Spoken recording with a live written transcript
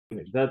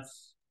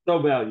That's so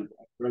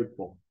valuable.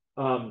 Grateful.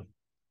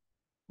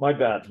 My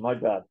bad. My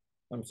bad.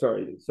 I'm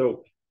sorry.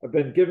 So I've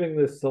been giving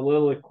this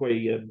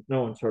soliloquy and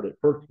no one's heard it.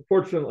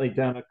 Fortunately,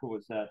 Danica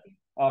was at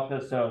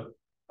office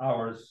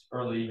hours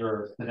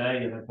earlier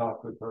today, and I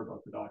talked with her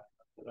about the document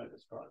that I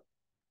described.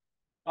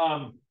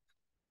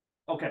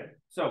 Okay,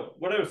 so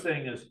what I was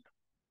saying is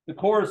the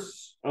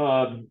course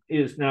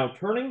is now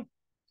turning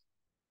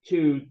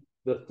to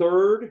the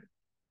third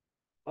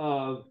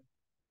of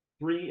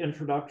 3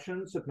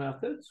 introductions of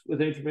methods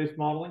with agent-based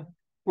modeling,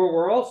 but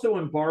we're also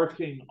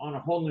embarking on a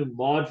whole new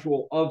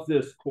module of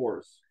this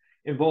course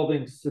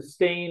involving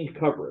sustained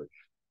coverage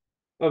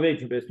of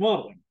agent-based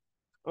modeling.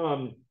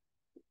 So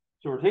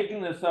we're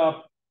taking this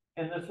up,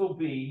 and this will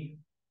be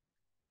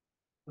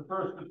the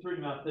first of 3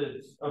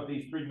 methods of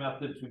these 3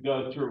 methods we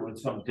go through in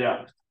some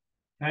depth.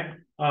 Okay.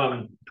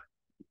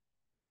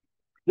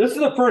 This is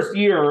the first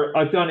year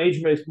I've done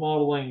agent-based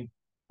modeling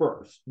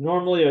first.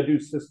 Normally I do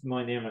system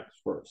dynamics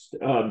first.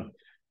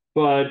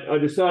 But I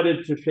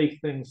decided to shake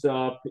things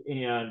up,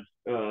 and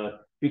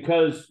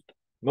because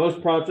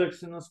most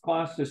projects in this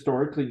class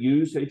historically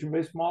use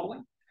agent-based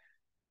modeling,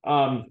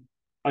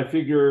 I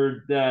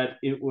figured that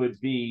it would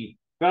be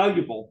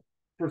valuable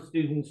for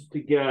students to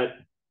get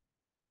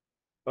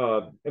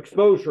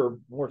exposure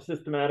more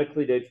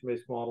systematically to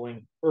agent-based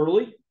modeling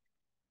early,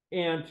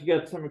 and to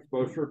get some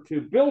exposure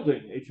to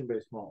building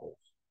agent-based models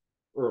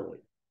early.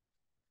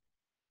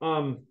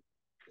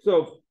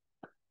 So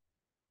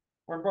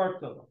we're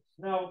embarked on this.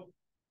 Now,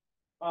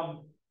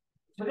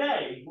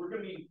 today we're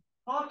going to be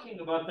talking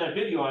about that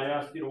video I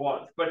asked you to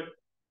watch, but to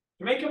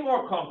make it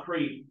more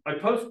concrete, I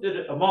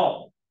posted a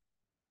model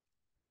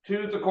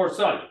to the course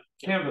site,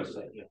 Canvas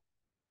site,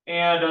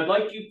 and I'd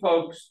like you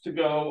folks to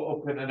go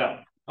open it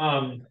up.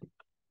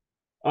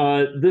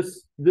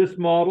 This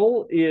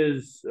model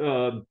is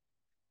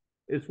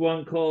it's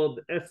one called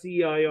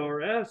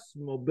SEIRS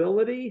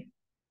Mobility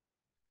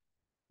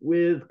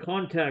with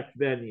Contact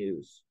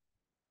Venues.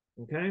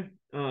 Okay.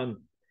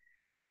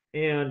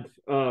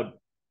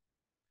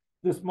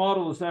 This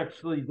model is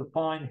actually the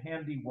fine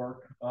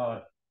handiwork,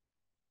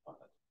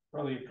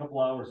 probably a couple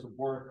hours of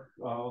work,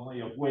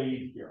 only of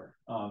Wade here.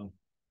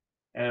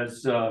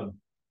 As I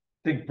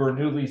think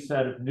Bernoulli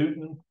said of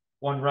Newton,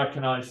 one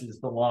recognizes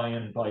the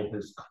lion by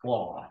his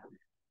claw.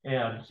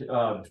 And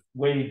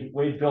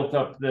Wade built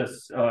up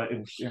this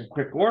in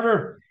quick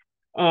order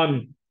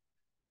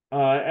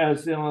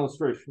as an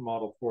illustration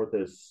model for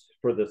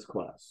this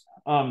class.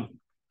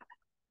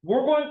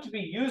 We're going to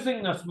be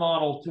using this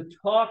model to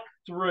talk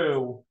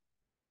through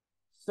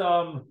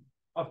some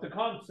of the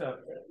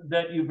concepts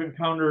that you've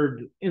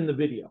encountered in the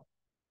video.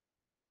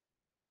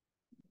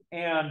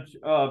 And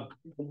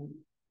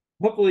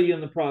hopefully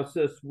in the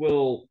process,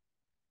 we'll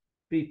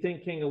be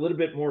thinking a little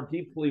bit more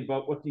deeply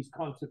about what these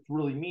concepts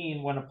really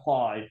mean when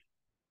applied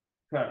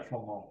to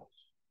actual models.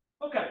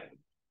 Okay,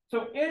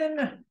 so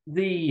in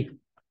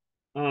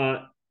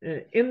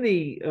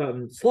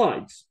the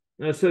slides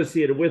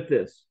associated with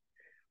this,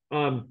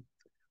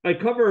 I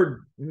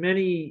covered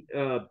many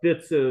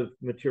bits of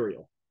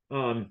material,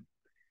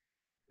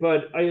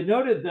 but I had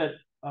noted that,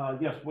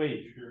 yes,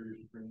 Wade, share your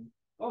screen.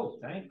 Oh,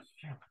 thanks.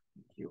 Yeah,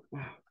 thank you.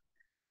 Wow,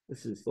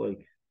 this is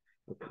like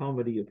a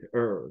comedy of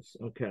errors.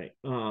 Okay,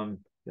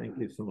 thank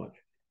you so much.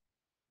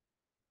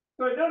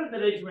 So I noted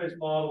that agent-based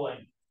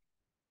modeling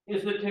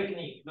is the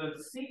technique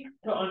that seeks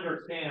to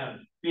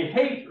understand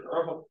behavior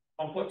of a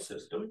complex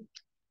system,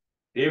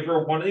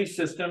 behavior of one of these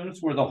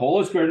systems where the whole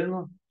is greater than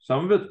the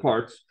sum of its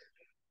parts,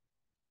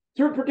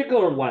 through a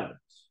particular lens.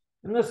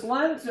 And this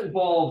lens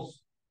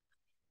involves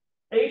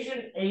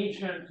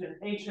agent-agent and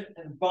agent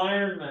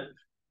environment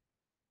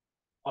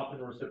often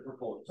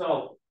reciprocal.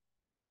 So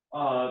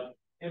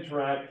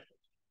interactions.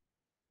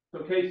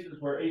 So cases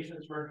where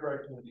agents are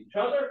interacting with each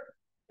other,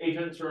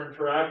 agents are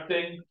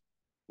interacting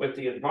with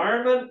the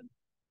environment,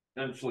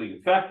 essentially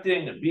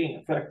affecting and being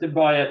affected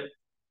by it.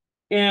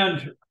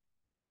 And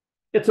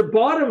it's a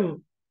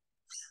bottom,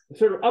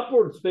 sort of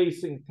upwards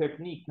facing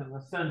technique in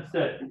the sense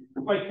that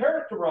by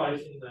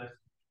characterizing this,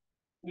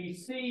 we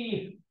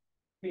see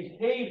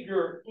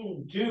behavior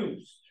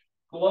induced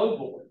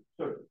globally,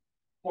 sort of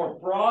more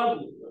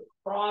broadly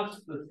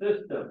across the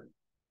system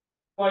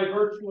by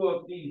virtue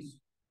of these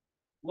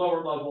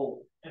lower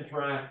level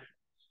interactions.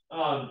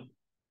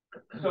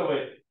 So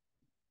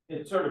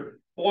it sort of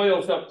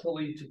boils up to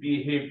lead to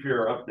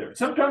behavior up there.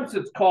 Sometimes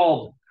it's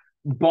called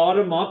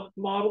bottom-up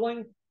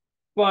modeling,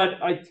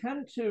 but I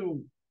tend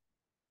to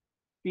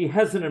be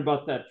hesitant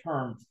about that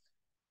term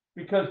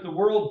because the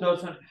world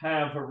doesn't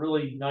have a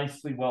really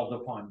nicely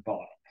well-defined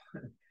bottom.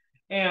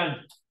 And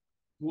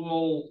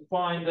we'll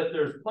find that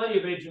there's plenty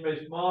of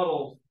agent-based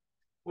models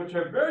which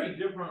have very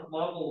different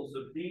levels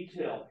of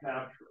detail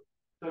capture.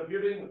 So if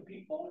you're dealing with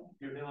people,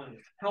 if you're dealing with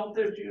health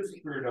issues,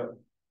 if you're to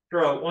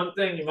throw out one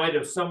thing, you might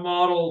have some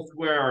models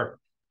where,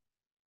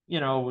 you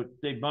know,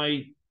 they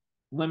might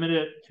limit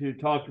it to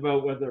talk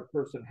about whether a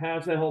person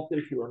has a health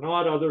issue or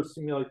not. Others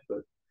simulate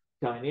the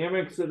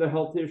dynamics of the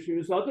health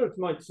issues. Others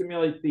might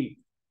simulate the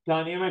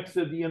dynamics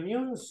of the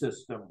immune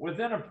system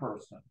within a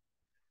person.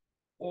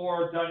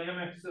 or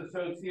dynamics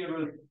associated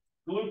with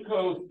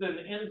glucose and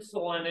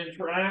insulin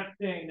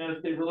interacting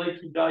as they relate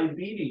to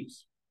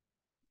diabetes.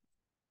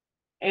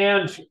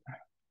 And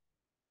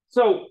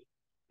so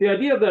the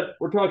idea that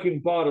we're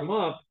talking bottom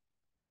up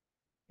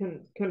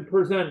can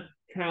present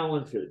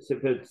challenges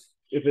if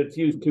it's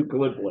used too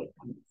glibly.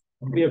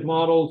 We have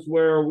models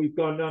where we've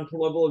gone down to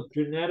level of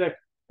genetic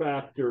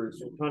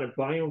factors, kind of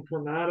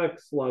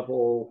bioinformatics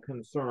level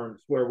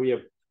concerns, where we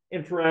have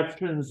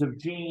interactions of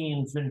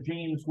genes and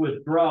genes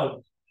with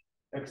drugs,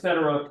 et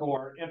cetera,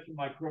 for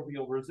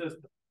antimicrobial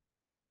resistance.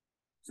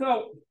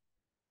 So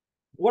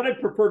what I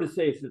prefer to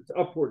say is it's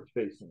upward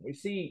facing. We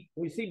see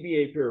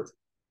behavior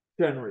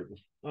generated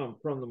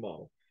from the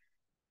model.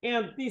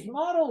 And these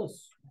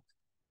models,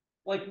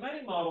 like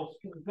many models,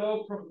 can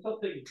go from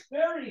something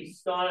very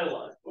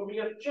stylized, where we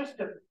have just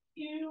a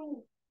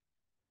few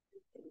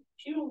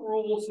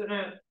rules in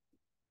it.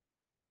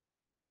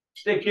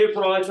 They give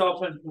rise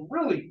often to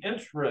really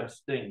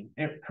interesting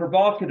and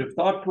provocative,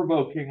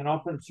 thought-provoking, and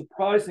often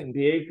surprising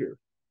behavior,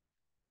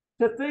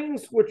 to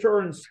things which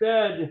are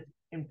instead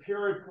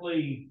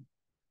empirically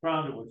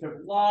grounded, which have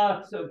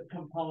lots of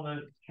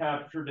components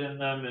captured in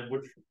them, and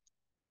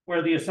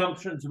where the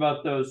assumptions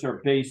about those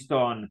are based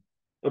on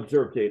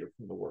observed data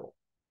from the world.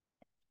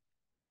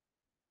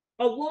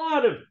 A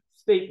lot of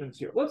statements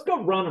here. Let's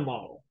go run a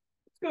model.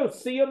 Let's go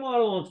see a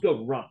model, and let's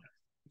go run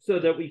it so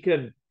that we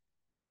can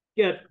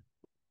get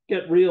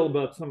real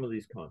about some of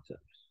these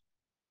concepts.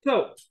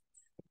 So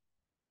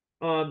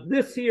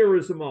this here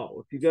is a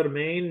model. If you go to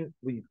main,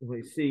 we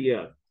see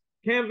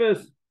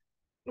canvas,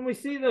 and we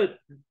see that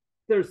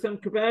there's some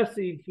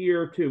capacity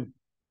here to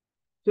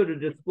sort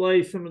of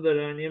display some of the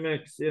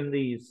dynamics in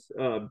these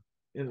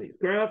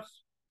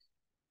graphs.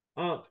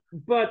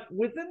 But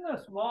within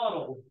this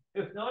model,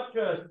 it's not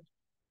just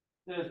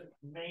this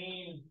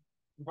main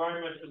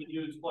environment that we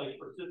use, like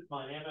for system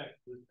dynamics,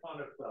 is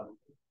kind of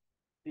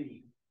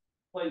the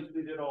place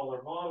we did all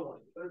our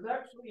modeling. There's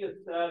actually a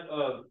set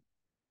of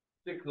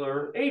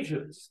particular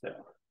agents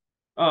there.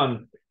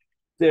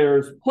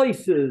 There's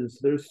places,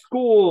 there's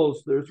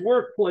schools, there's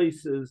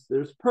workplaces,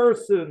 there's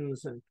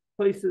persons and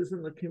places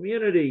in the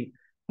community,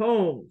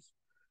 homes.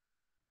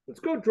 Let's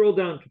go drill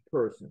down to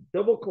person.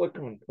 Double click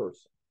on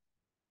person.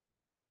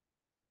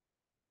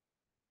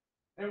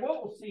 And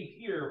what we'll see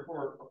here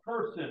for a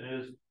person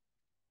is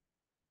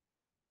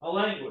a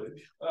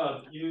language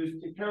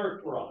used to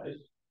characterize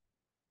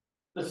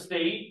the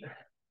state,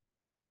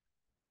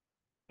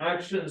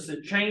 actions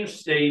that change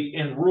state,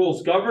 and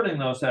rules governing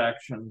those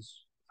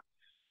actions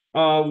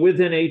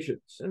within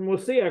agents. And we'll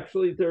see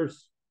actually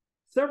there's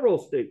several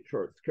state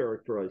charts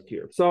characterized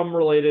here, some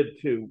related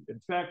to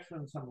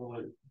infection, some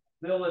related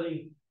to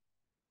mobility,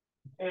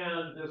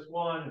 and this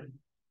one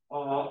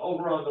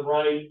over on the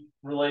right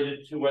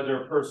related to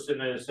whether a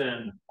person is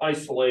in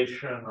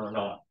isolation or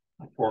not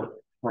for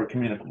a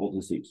communicable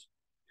disease.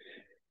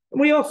 And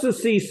we also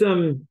see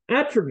some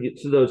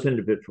attributes of those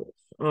individuals,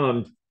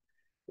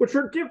 which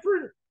are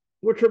different,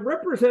 which are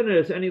represented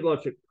as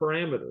any-logic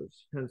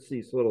parameters, hence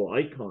these little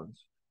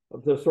icons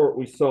of the sort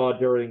we saw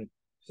during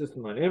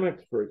system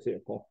dynamics, for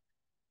example,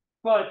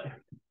 but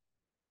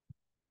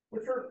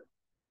which are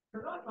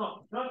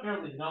not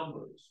merely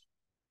numbers.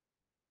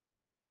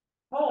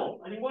 Home,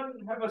 anyone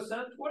have a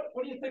sense? What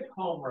do you think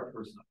home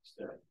represents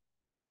there?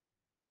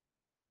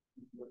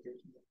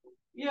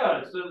 Yeah,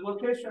 it's the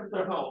location of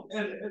their home,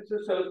 and it's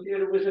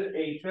associated with an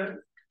agent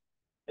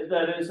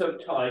that is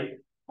of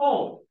type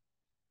home.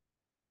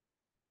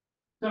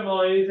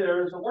 Similarly,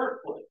 there's a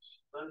workplace.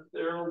 That's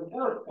their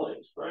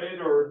workplace, right?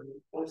 Or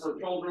for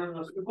children,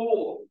 the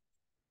school.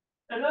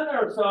 And then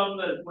there are some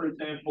that, for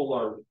example,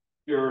 are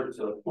here it's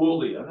a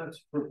Boolean,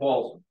 it's true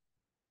false.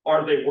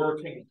 Are they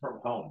working from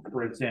home,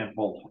 for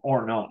example,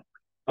 or not?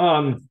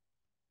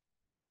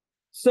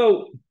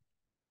 So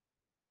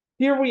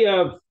here we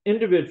have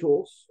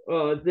individuals.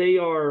 They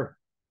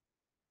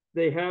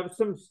have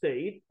some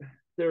state.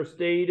 Their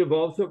state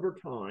evolves over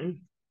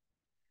time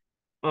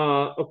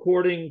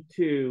according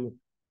to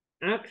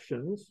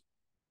actions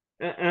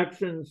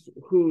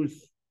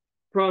whose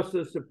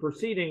process of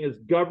proceeding is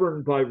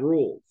governed by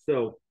rules.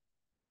 So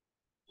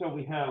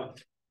we have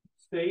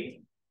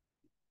state.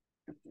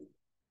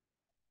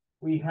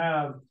 We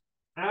have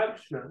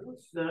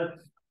actions.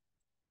 That's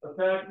the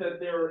fact that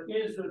there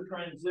is a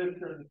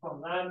transition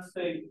from that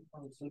state,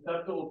 from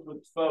susceptible to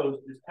exposed,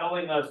 is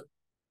telling us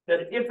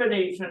that if an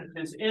agent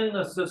is in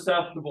the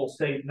susceptible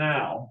state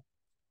now,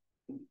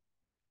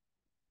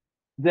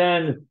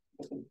 then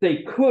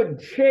they could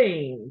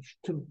change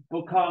to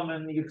become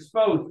in the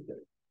exposed state.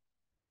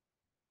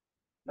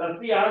 That's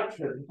the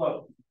action,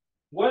 but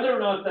whether or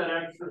not that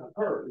action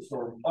occurs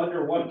or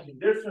under what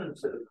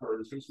conditions it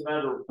occurs is a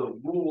matter of the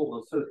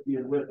rule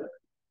associated with it.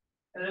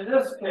 And in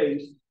this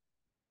case,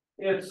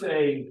 it's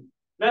a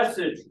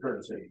message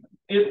transition.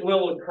 It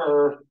will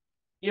occur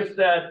if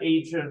that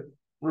agent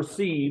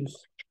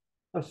receives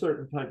a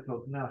certain type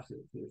of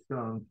message.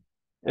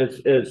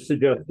 It's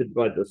suggested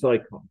by this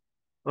icon.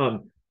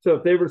 So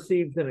if they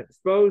received an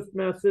exposed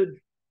message,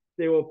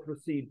 they will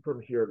proceed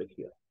from here to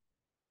here.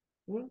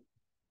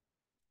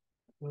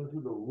 Those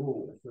are the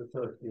rules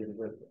associated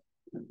with it.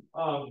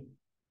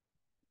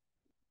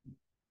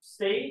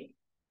 State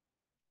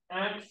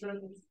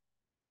actions,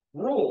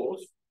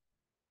 rules,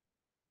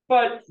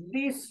 but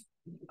these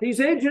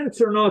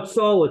agents are not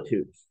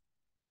solitudes.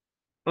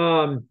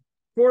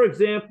 For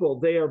example,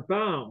 they are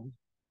bound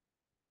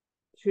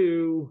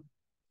to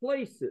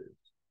places.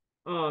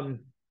 And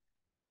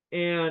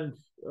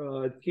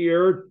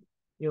here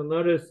you'll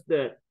notice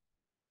that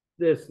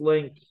this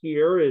link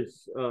here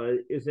is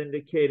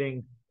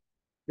indicating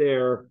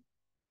their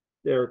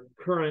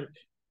current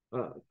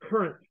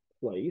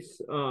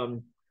place.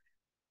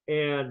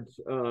 And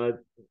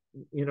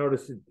you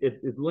notice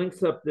it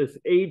links up this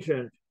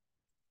agent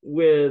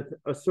with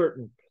a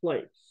certain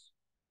place.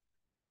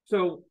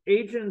 So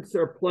agents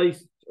are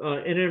placed in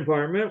an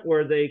environment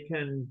where they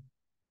can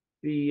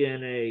be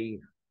in a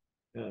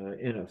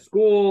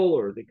school,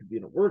 or they could be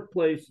in a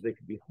workplace, they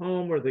could be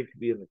home, or they could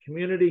be in the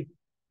community.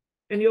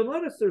 And you'll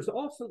notice there's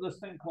also this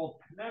thing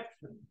called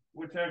connection,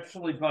 which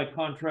actually, by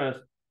contrast,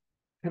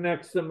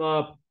 connects them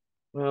up.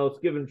 Well, it's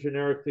given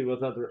generically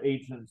with other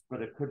agents,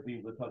 but it could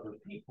be with other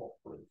people,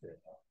 for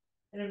example.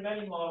 And in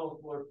many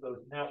models work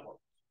those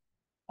networks.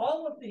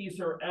 All of these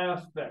are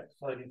aspects,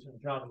 ladies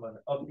and gentlemen,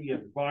 of the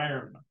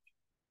environment.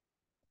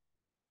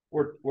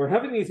 We're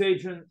having these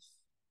agents.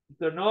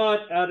 They're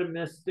not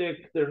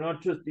atomistic. They're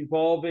not just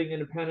evolving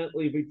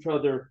independently of each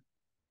other.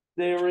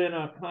 They're in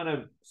a kind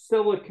of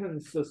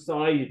silicon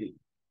society.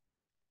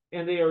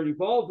 And they are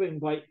evolving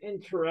by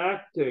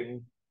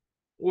interacting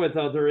with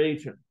other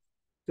agents.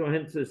 So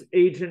hence this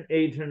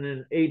agent-agent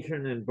and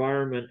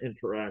agent-environment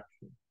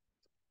interaction.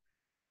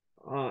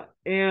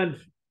 And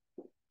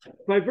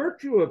by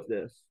virtue of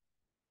this,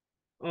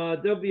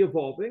 they'll be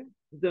evolving.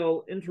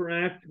 They'll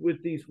interact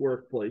with these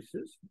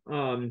workplaces,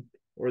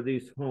 or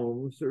these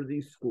homes, or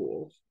these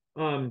schools,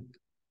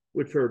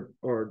 which are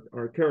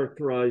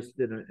characterized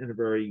in a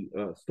very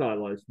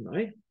stylized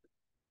way.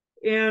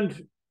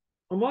 And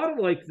a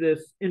model like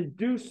this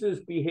induces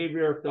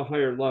behavior at the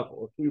higher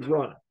level if we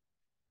run it.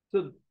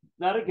 So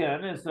that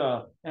again is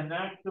an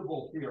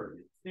enactable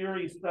theory.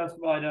 Theory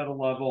specified at a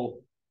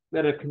level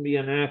that it can be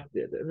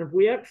enacted. And if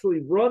we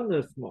actually run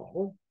this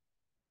model,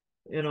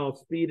 and I'll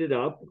speed it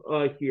up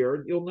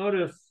here, you'll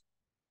notice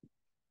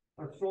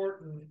a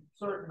certain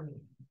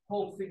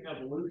pulsing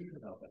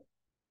evolution of it.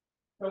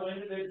 So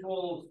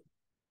individuals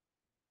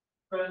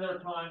spend their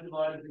time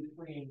divided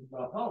between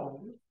the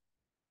homes,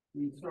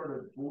 these sort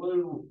of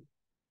blue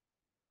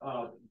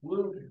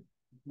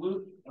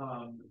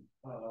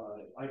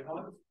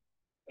icons,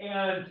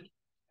 and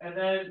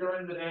then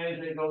during the day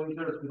they go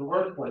either to the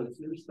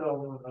workplaces,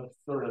 so a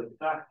sort of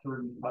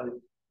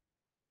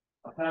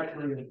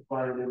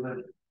factory-inspired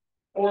image,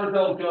 or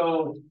they'll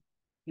go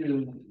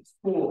to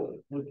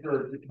schools, which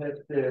are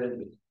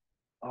depicted.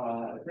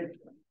 I think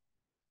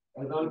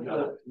those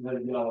are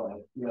the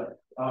yellow. Yeah,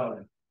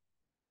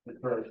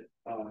 it's very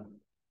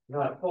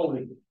not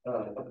fully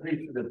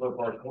appreciative of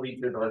our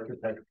collegiate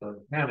architecture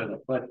in Canada,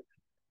 but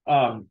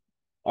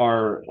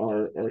are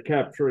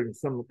capturing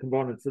some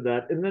components of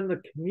that. And then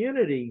the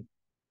community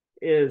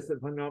is,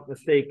 if I'm not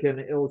mistaken,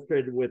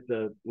 illustrated with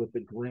the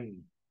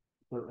green.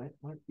 Right?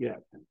 Yeah.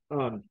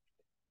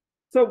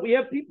 So we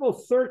have people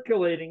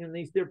circulating in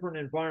these different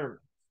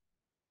environments.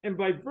 And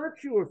by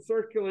virtue of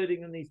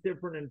circulating in these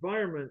different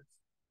environments,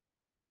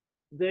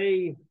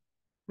 they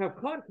have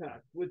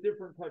contact with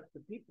different types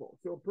of people.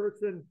 So a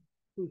person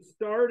who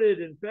started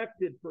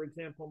infected, for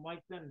example,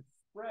 might then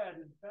spread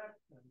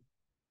infection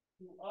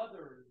to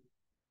others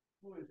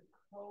who is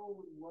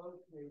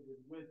co-located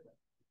with them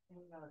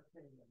in that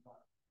same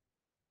environment.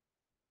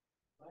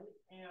 Right?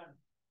 And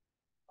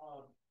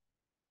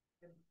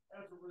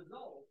as a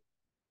result,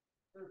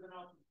 there's an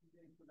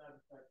opportunity for that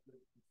infection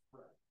to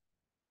spread.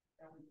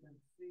 And we can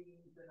see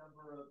the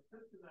number of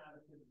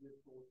symptomatic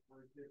individuals, for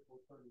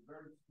example, starting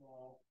very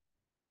small.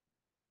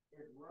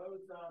 It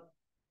rose up,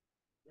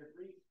 it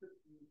reached the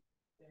peak,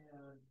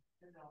 and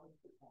now it's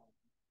declining.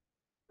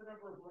 The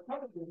number of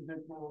recovered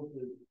individuals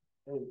is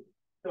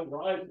still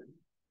rising,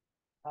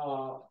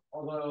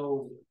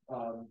 although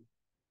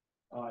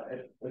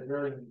at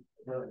varying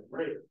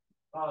rates.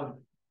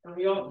 And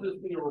we also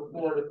see a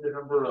report of the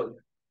number of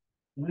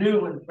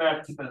new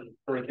infections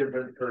for a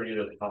given period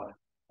of time.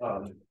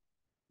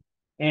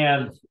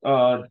 And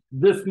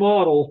this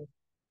model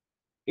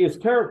is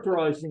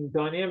characterizing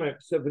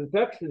dynamics of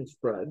infection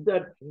spread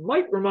that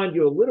might remind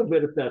you a little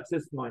bit of that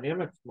system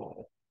dynamics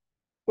model,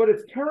 but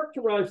it's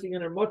characterizing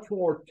in a much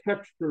more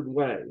textured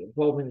way,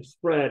 involving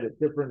spread at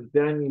different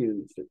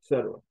venues,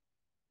 etc.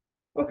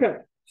 Okay,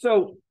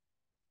 so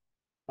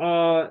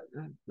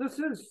this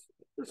is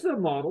a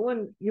model,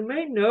 and you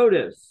may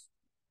notice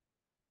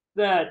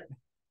that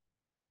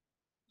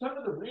some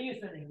of the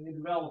reasoning you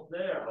developed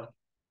there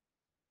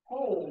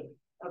hold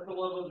at the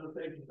level of the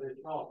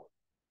patient-based model.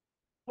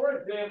 For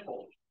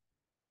example,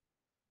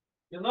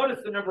 you'll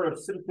notice the number of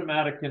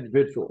symptomatic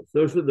individuals.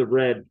 Those are the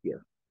red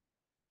here.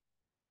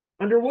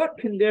 Under what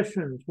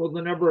conditions will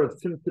the number of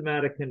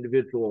symptomatic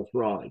individuals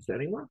rise?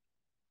 Anyone?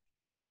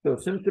 So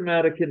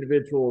symptomatic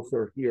individuals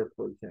are here,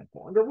 for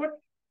example. Under what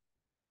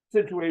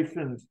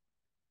situations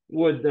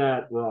would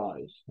that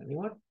rise?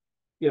 Anyone?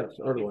 Yes,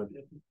 Arlen.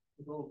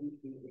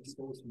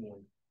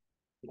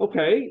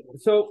 Okay,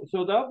 so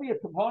that'll be a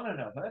component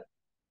of it.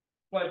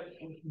 But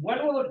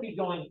when will it be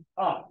going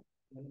up?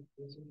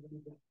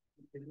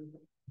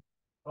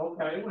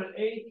 Okay, when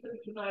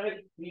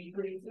asymptomatic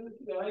decreases,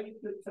 yeah, you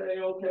could say,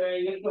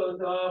 okay, it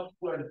goes up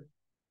when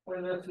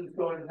this is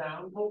going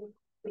down. Well,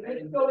 if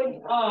it's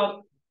going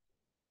up,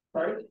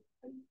 right?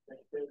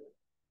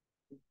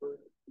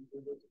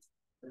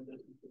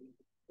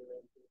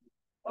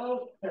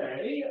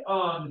 Okay,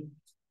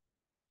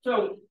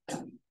 so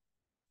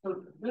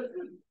this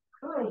is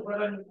true,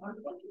 but I'm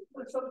looking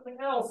for something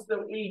else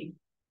that we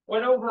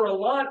went over a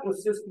lot with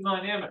system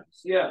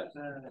dynamics. Yes.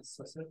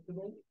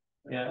 Susceptible.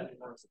 Yeah.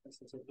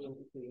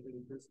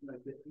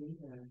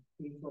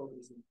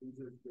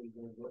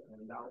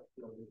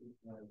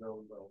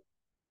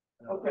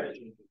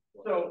 Okay.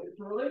 So it's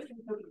a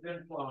relationship of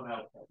inflow and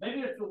outflow.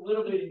 Maybe it's a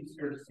little bit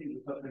easier to see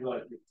with something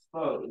like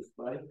exposed,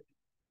 right?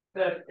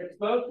 That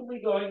exposed will be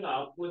going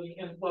up when the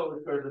inflow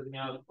is greater than the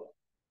outflow.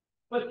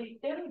 But the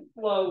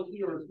inflow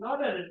here is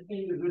not at an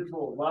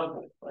individual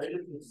level, right?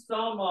 It's a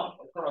sum up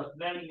across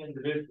many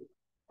individuals,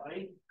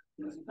 right?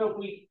 So if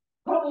we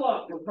total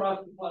up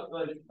across the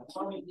population,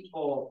 how many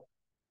people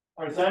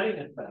are getting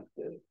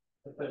infected,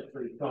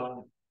 essentially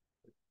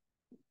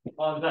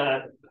on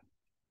that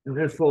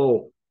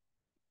initial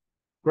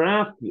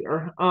graph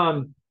here,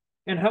 and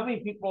how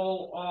many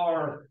people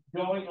are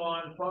going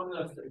on from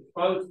this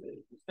exposed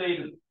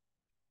state of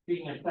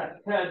being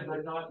infected,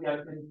 but not yet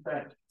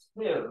infected,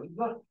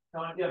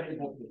 not yet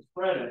able to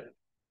spread it,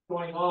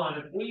 going on.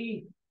 If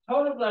we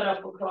total that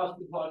up across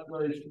the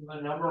population,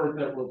 the number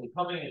that were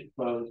becoming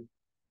exposed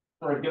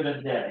for a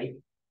given day,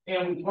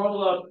 and we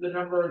total up the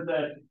number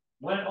that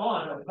went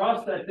on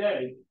across that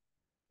day,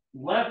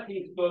 left the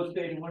exposed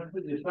state and went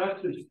to the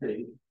infected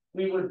state,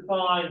 we would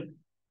find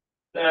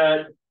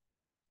that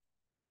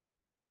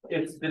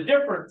it's the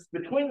difference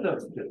between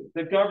those two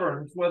that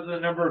governs whether the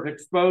number of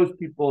exposed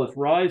people is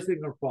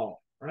rising or falling,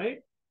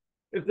 right?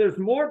 If there's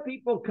more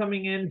people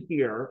coming in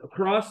here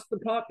across the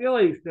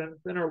population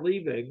than are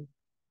leaving,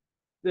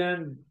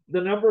 then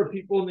the number of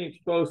people in the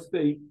exposed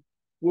state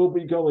will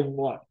be going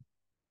what?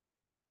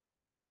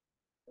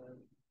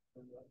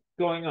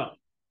 Going up.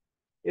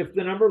 If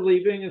the number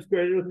leaving is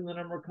greater than the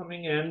number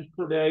coming in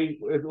per day,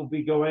 it will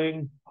be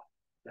going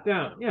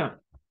down. Yeah.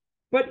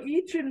 But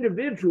each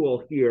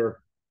individual here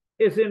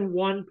is in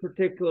one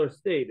particular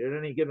state at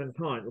any given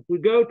time. If we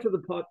go to the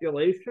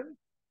population,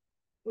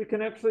 we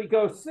can actually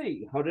go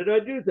see, how did I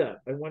do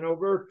that? I went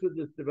over to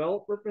this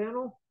developer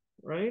panel,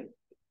 right?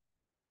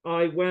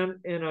 I went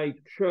and I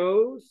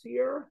chose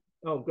here.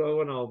 I'll go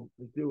and I'll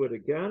do it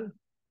again.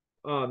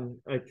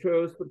 I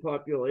chose the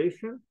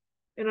population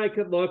and I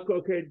could look,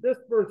 okay, this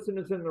person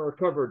is in the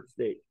recovered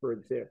state, for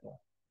example.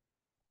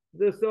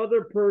 This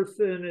other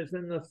person is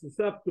in the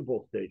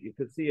susceptible state. You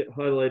could see it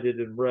highlighted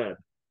in red.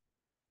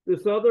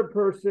 This other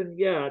person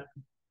yet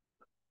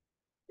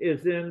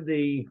is in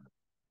the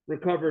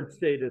recovered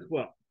state as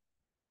well.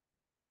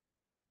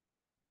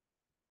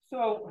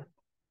 So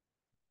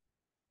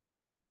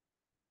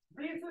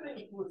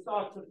reasoning with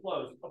stocks and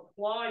flows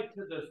apply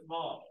to this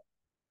model,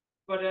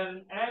 but at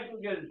an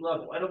aggregated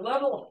level, at a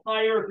level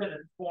higher than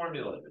it's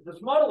formulated.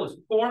 This model is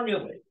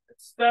formulated,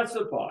 it's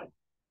specified,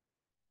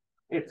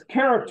 it's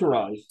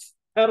characterized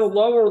at a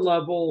lower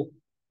level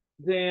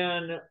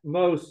than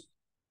most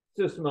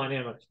system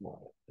dynamics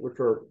models, which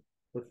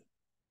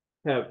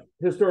have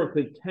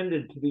historically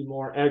tended to be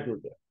more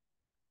aggregate.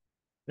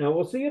 Now,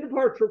 we'll see a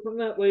departure from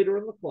that later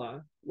in the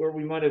class, where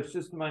we might have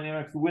system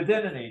dynamics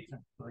within an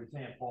agent, for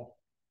example.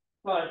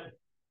 But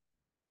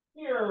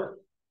here,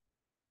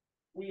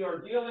 we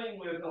are dealing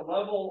with a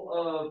level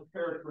of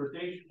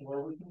characterization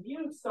where we can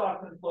use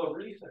stock and flow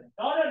reasoning,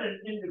 not at an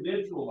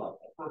individual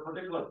level for a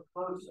particular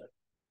person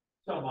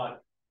so much,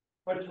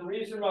 but to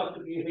reason about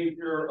the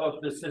behavior of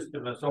the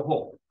system as a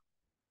whole.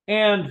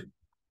 And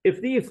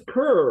if these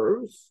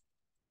curves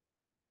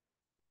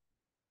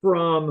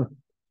from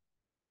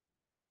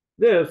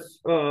this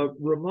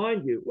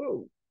remind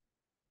you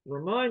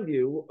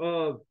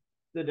of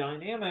the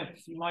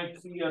dynamics you might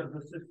see out of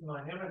the system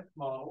dynamics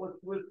model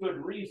with good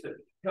reason,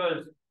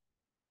 because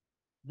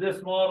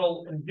this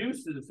model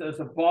induces as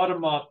a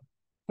bottom-up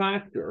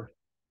factor,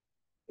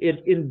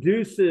 it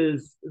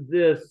induces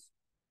this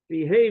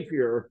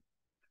behavior,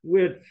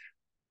 which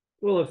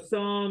will have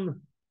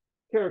some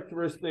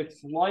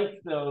characteristics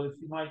like those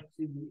you might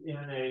see in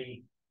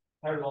a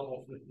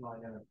higher-level system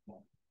dynamics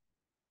model.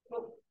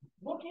 So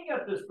looking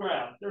at this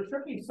graph, there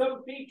should be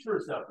some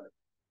features of it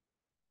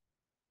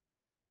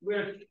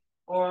which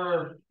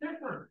are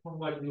different from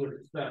what you would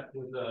expect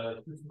with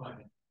a system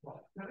dynamics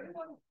model. Can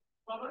anyone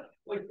comment?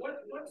 Like,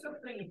 what's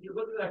something, if you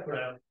look at that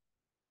graph,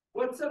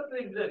 what's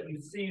something that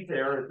you see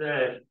there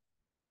that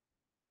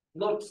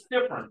looks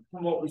different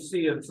from what we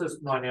see in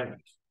system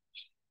dynamics?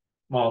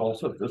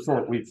 models of the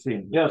sort we've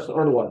seen. Yes,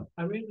 Erdogan.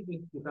 I really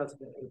think because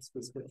it's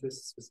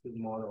this specific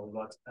model,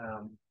 but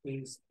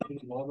these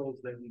models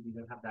that we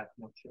didn't have that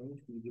much change,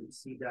 we do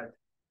see that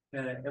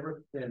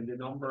everything, the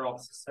number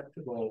of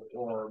susceptible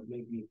or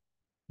maybe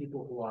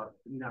people who are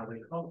now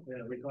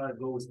regard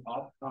goes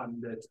up on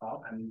the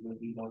top and will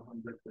be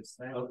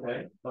 100%.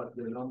 Okay. But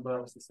the number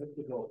of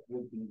susceptible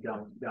will be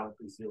down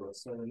to zero.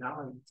 So now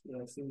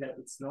I'm seeing that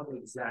it's not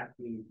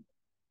exactly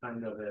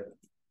kind of a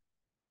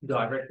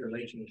direct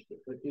relationship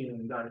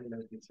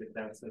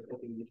that's like,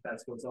 okay, if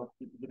that goes up,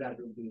 that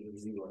will be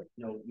zero.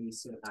 No, we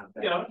still have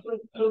that. Yeah,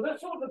 so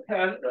this will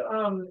depend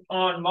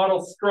on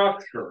model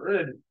structure.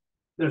 And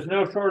there's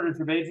no shortage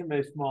of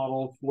agent-based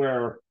models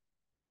where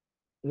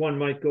one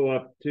might go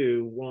up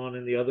to 1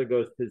 and the other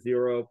goes to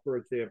 0, for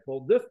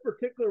example. This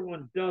particular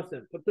one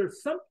doesn't, but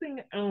there's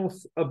something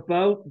else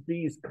about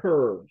these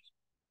curves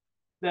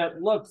that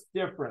looks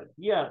different.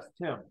 Yes,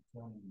 Tim.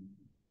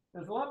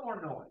 There's a lot more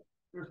noise.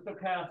 There's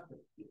stochastic.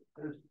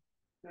 There's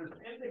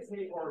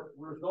indicate or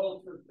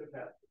results of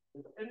stochastic.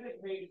 There's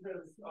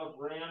indications of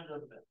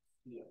randomness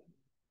here.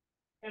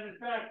 And in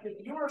fact,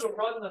 if you were to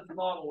run this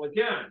model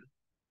again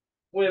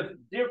with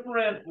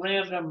different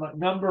random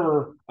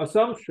number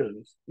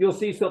assumptions, you'll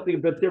see something a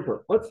bit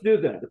different. Let's do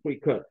that if we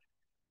could.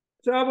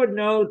 So I would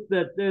note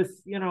that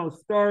this,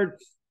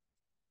 starts,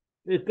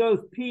 it goes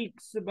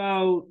peaks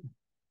about,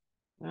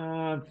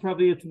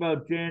 probably it's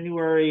about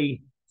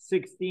January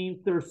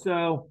 16th or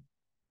so.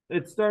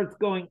 It starts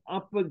going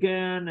up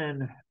again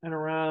and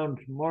around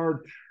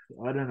March,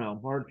 I don't know,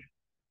 March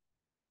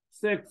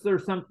 6th or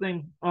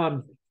something.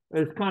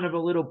 There's kind of a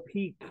little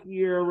peak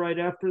here right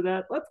after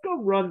that. Let's go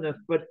run this.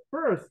 But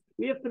first,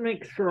 we have to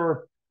make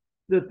sure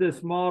that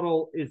this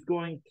model is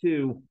going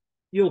to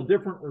yield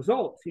different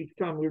results each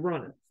time we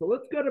run it. So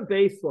let's go to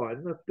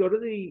baseline. Let's go to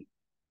the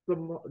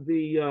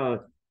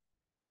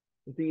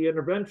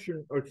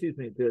intervention, or excuse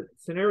me, the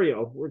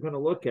scenario we're going to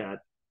look at.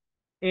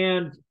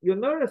 And you'll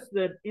notice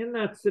that in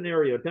that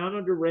scenario, down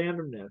under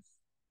randomness,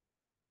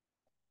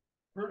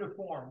 true to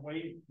form,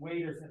 weight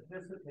is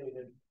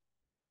anticipated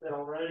that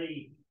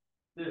already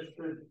this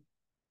should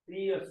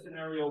be a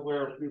scenario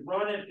where if we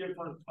run at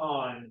different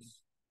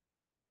times,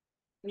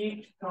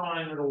 each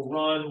time it'll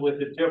run with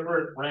a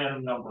different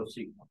random number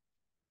sequence.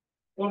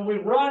 When we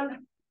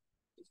run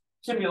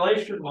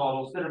simulation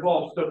models that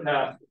involve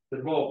stochastics, that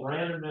involve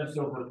randomness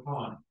over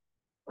time,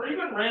 or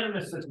even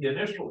randomness at the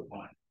initial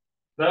time,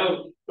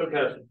 though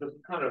stochastic, this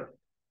kind of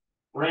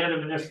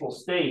random initial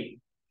state,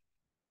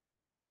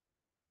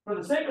 for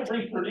the sake of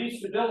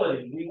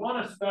reproducibility, we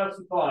want to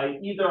specify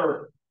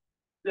either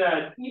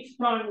that each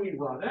time we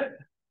run it,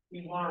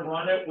 we want to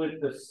run it with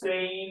the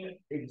same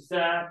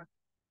exact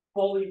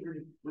fully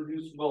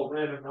reproducible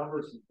random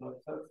number sequence,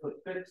 that's the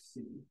fixed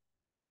seed,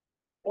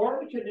 or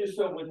we can do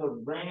so with a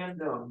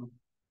random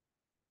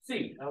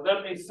seed. Now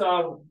that may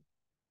sound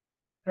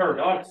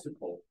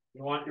paradoxical.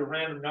 You want your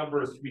random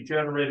numbers to be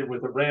generated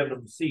with a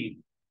random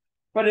seed,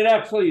 but it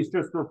actually is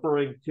just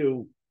referring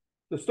to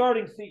the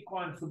starting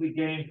sequence will be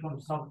gained from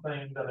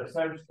something that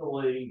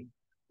essentially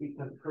we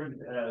can treat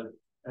as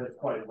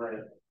quite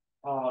random.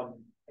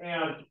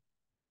 And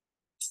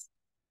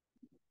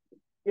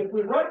if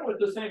we run with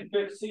the same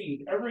fixed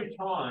seed every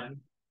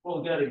time,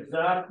 we'll get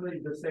exactly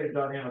the same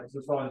dynamics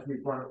as long as we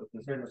run it with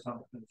the same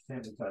assumptions, same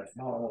exact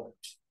model,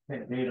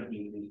 same data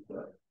being used.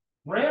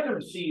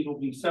 Random seed will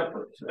be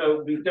separate, so it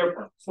will be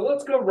different. So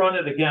let's go run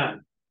it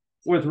again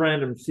with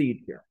random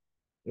seed here,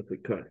 if we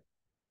could.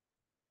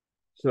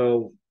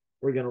 So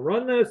we're going to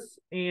run this,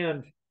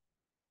 and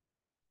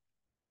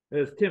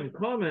as Tim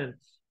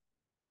comments,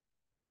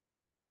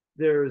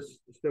 there's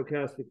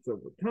stochastics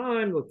over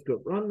time. Let's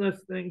go run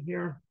this thing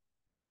here.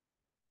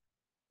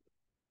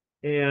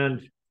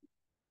 And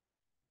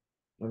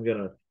I'm going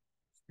to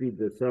speed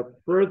this up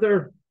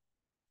further.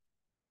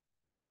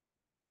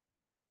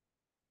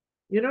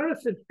 You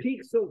notice it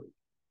peaks a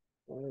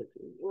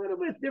little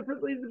bit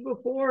differently than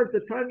before. The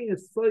timing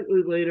is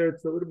slightly later.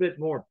 It's a little bit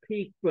more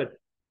peak, but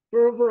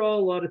for overall,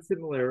 a lot of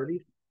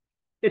similarities.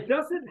 It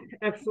doesn't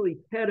actually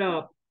head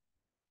up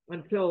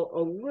until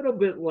a little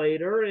bit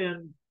later,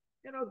 and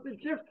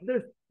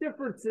there's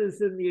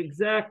differences in the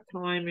exact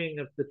timing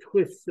of the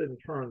twists and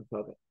turns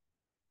of it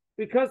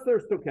because they're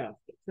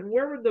stochastics. And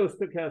where would those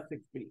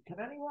stochastics be? Can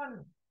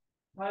anyone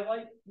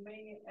highlight to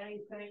me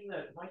anything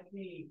that might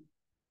be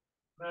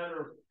a matter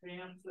of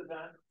chance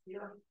events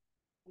here?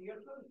 We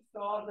actually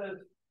saw this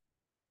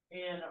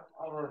in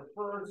our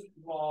first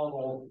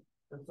model,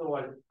 and so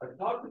I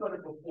talked about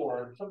it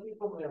before, and some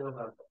people may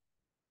remember.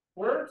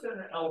 Where it's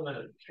an element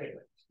of chance,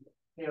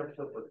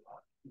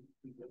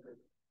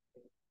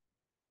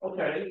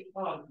 okay,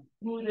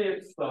 who they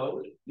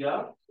expose,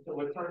 yeah. So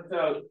it turns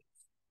out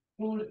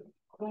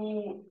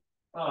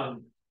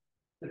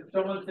if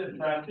someone's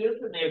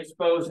infected and they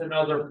expose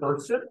another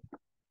person.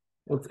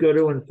 Let's go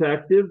to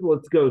infective.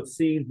 Let's go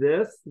see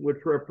this,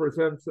 which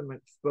represents them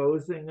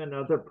exposing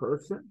another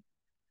person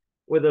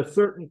with a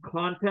certain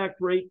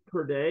contact rate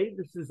per day.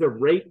 This is a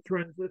rate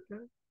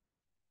transition.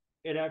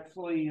 it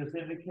actually is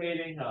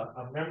indicating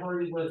a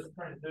memoryless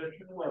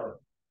transition where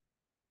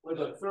with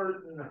a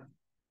certain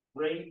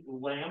rate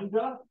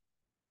lambda,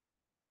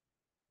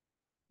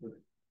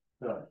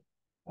 the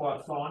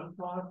Poisson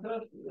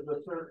process with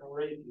a certain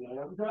rate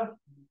lambda,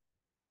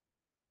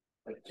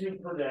 like 2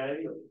 per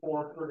day or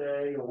 4 per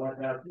day or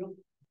what have you,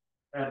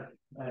 and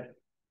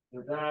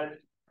with that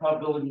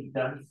probability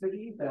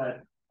density,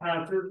 that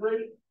hazard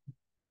rate,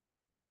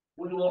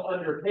 we will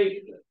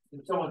undertake this.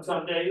 And so on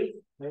some days,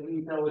 maybe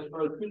you can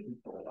expose 2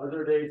 people.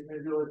 Other days,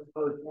 maybe you'll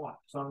expose 1.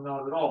 Some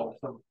not at all.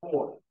 Some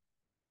 4.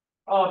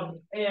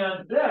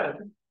 And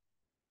then,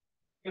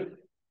 if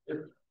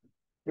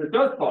it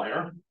does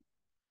fire,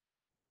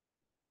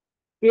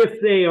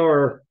 if they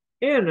are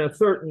in a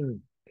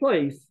certain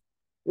place,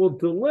 will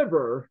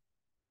deliver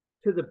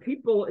to the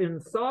people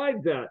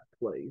inside that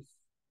place,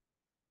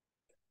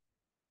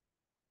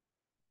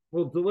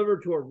 will deliver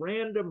to a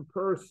random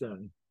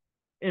person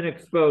an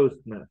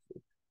exposed message.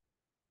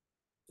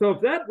 So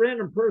if that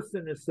random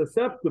person is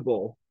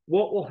susceptible,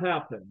 what will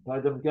happen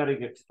by them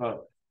getting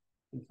exposed?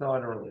 We saw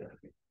it earlier.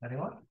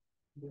 Anyone?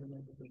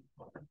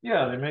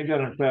 Yeah, they may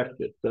get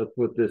infected. That's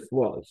what this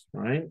was,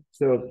 right?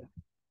 So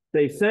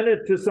they send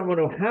it to someone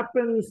who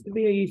happens to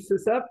be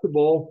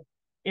susceptible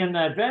in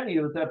that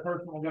venue, that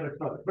person will get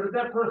exposed. But if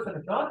that person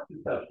is not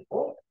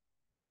susceptible,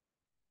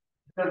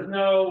 if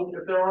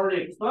they're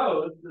already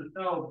exposed, there's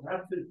no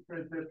message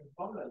transmission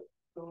from it.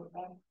 So it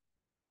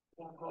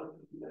won't cause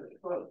them to get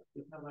exposed.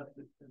 There's no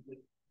message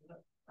transmission.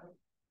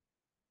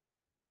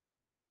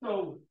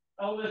 So,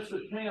 there's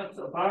the chance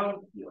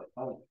about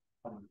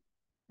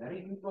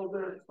many people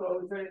they're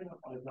exposing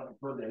on a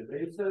per day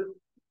basis,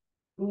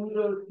 who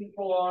those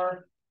people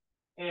are,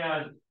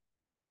 and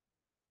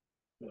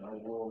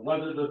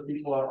whether those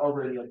people are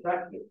already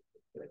affected.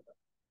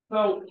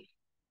 So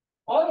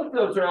all of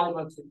those are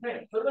elements of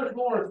change. So there's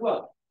more as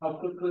well. How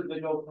quickly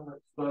they go from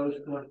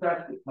exposed to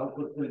infected, how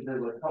quickly they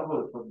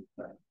recover from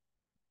infection.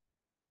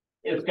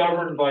 It's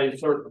governed by a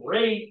certain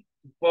rate,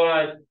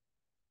 but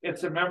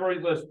it's a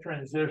memoryless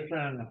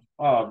transition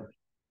that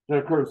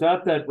occurs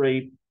at that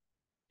rate,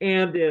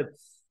 and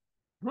its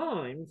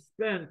time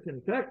spent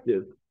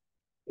infected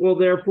will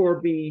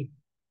therefore be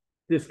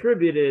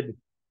distributed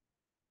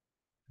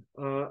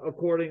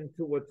according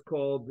to what's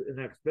called an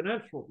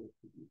exponential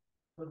distribution.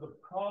 So the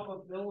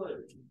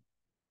probability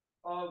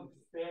of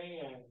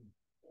staying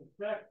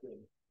infected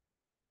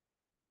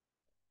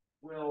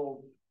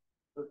will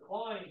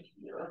decline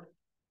here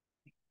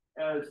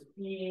as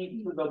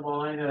e to the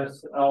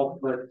minus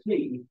alpha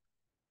t,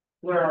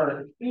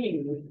 where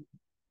e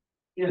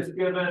is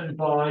given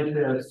by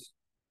this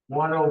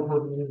 1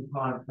 over mean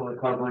time for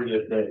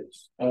recovery of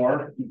days.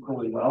 Or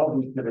equally well,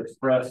 we could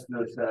express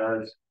this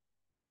as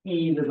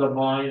e to the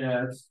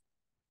minus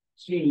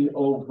t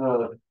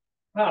over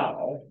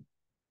tau,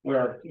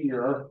 where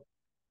here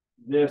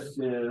this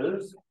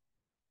is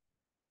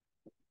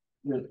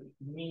the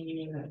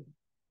mean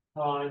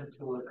time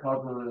to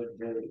recover of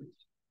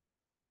days.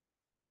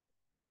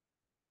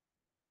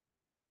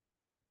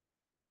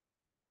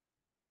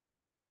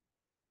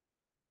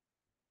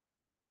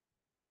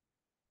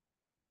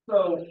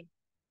 So,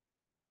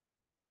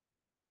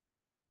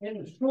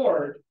 in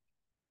short,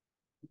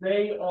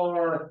 they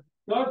are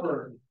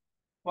governed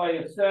by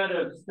a set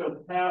of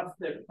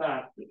stochastic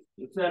factors,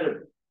 a set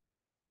of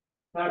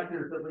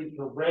factors that lead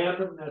to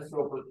randomness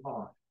over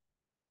time.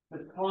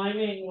 The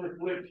timing with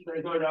which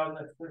they go down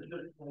this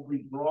transition will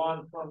be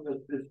drawn from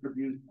this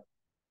distribution.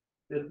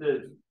 This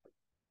is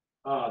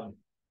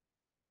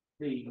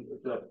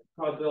the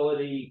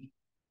probability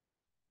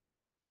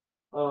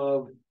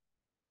of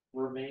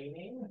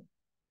remaining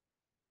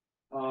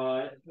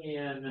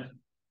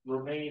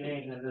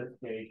in this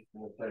case,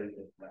 we'll say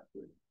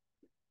infected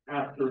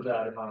after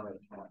that amount of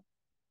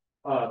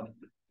time.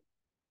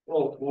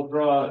 We'll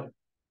draw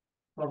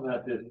from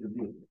that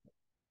distribution.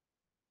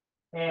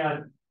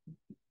 And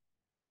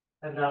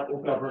that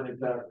will govern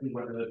exactly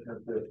whether the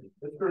transition.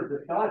 Mr.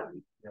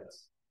 Deshaji.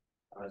 Yes.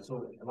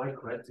 So am I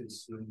correct to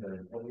assume that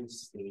in every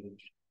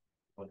stage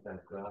of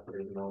that graph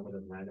there is an element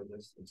of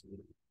randomness?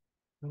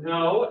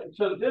 No.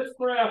 So this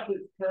graph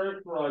is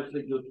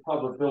characterizing the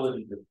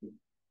probability distribution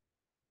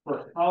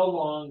for how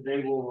long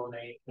they will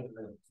remain in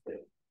the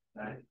state.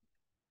 Right?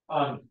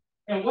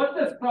 And what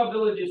this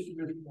probability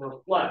distribution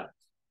reflects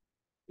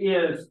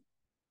is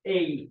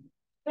a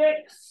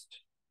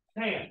fixed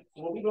chance.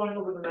 We'll be going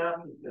over the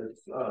math of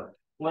this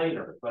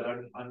later, but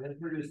I'm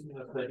introducing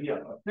this idea,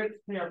 a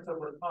fixed chance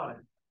over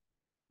time,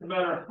 no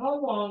matter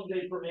how long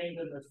they've remained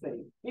in the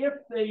state. If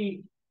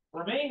they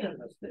remain in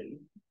the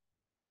state,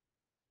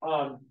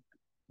 so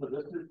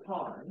this is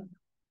time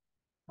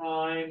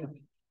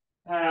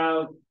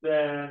have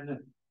been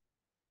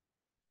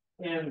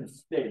in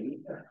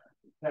state,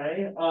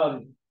 okay?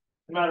 No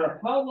matter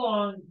how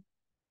long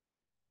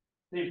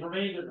they've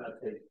remained in that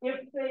state,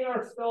 if they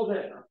are still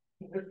there,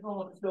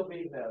 conditional on still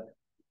being there,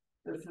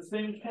 there's the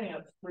same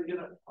chance for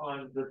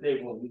on that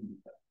they will leave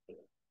that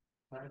state.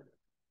 Right?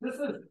 This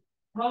is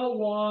how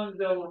long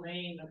they'll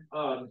remain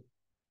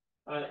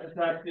it's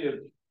active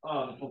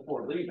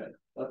before leaving.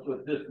 That's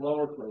what this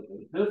lower curve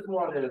is. This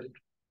one is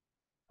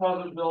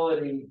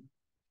probability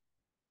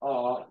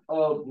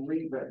of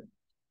leaving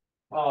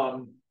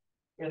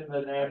in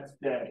the next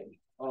day,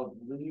 of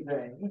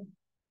leaving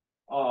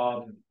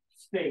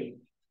state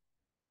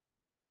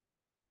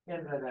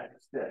in the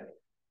next day.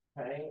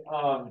 Okay,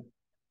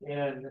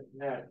 in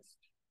next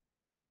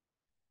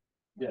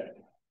day.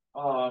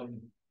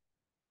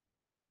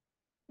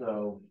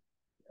 So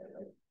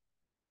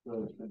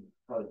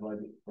probably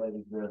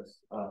writing this,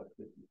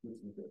 this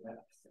is the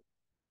next.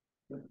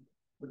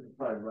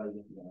 Probably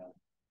writing that.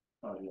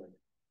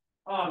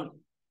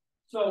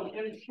 So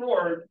in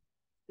short,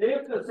 they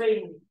have the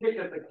same kick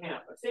at the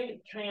camp, the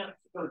same chance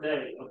per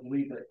day of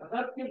leaving, and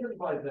that's given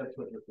by this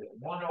with the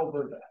 1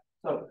 over that.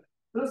 So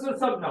this is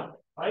some number,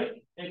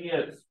 right? Maybe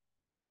it's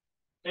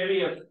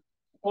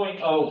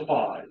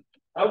 0.05.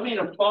 That would mean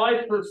a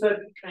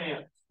 5%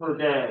 chance per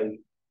day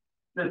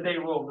that they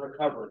will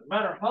recover. No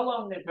matter how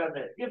long they've been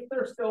there, if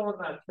they're still in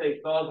that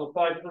state, they'll have a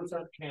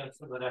 5% chance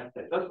in the next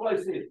day. That's why I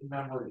say it's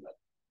memory.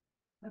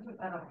 Doesn't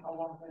matter how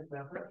long they've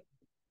been there,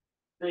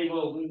 they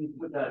will leave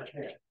with that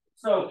chance.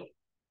 So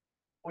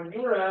when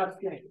you were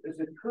asking, is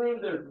it true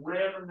that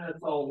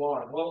randomness all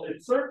along? Well,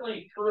 it's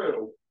certainly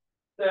true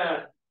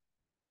that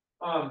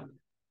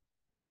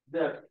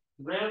that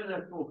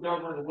randomness will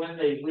govern when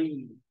they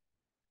leave.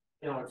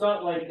 You know, it's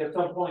not like at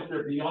some point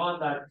they're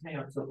beyond that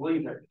chance of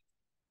leaving.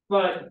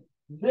 But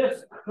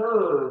this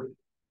curve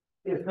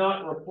is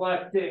not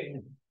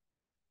reflecting,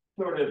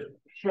 sort of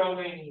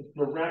showing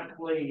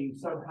directly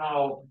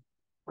somehow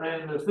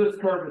randomness. This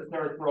curve is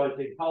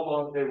characterizing how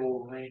long they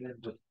will remain in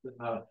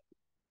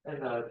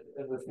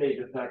the state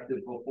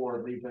affected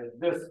before leaving.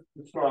 This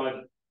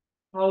describes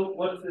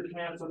what's the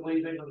chance of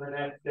leaving in the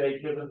next day,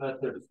 given that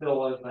they're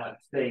still in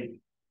that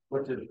state,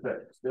 which is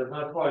fixed. And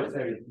that's why I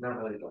say it's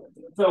memory.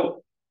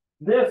 So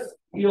this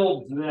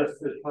yields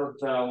this, it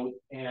turns out,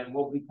 and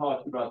we'll be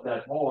talking about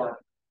that more.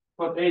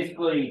 But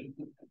basically,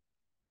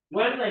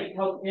 when they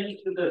come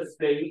into this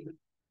state,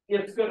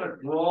 it's going to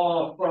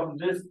draw from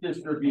this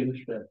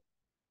distribution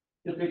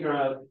to figure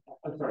out,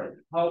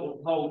 how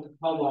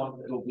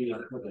long it'll be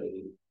until they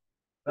leave.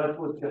 That's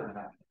what's going to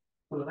happen.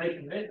 So when they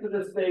come into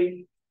the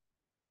state,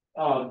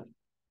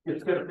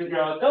 it's going to figure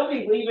out they'll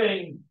be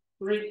leaving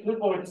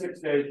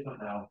 2.6 days from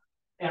now,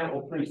 and it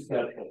will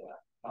pre-schedule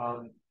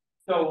that.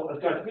 So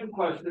I've got 2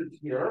 questions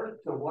here.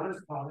 So one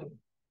is coming.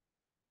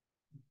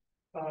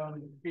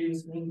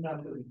 Is mean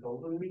time to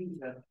recovery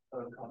that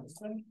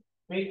constant?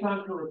 Mean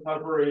time to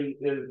recovery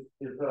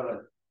is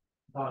a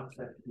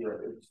constant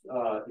here. It's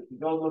if you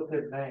go look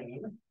at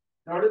Maine,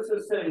 notice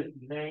it says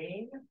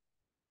Maine,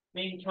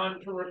 mean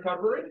time to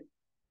recovery.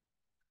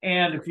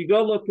 And if you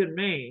go look at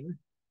Maine,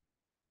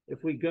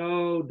 if we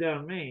go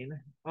down Maine,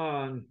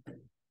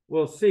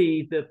 we'll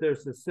see that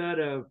there's a set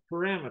of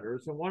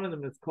parameters, and one of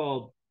them is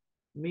called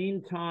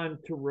mean time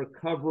to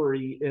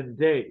recovery in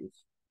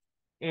days.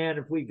 And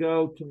if we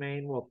go to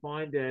Maine, we'll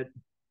find it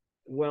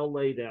well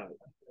laid out.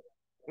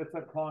 It's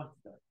a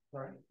constant,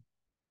 right?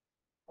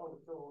 Oh,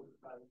 so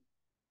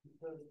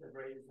because the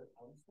rate is a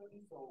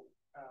constant, so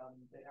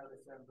they have the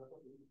same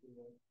property.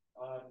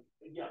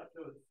 Yeah,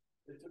 so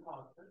it's a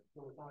constant,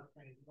 so it's not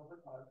changing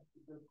over time.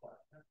 It's a good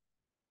question.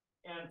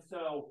 And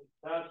so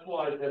that's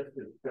why this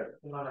is fixed.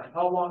 No matter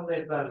how long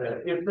they've been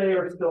there, if they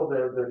are still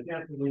there, their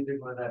chance of leaving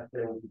the next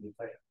day will be the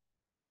same.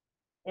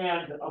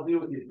 And I'll be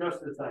with you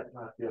just a second,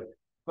 Matthew.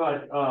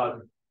 But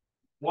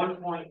one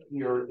point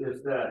here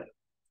is that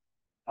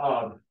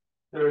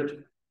there's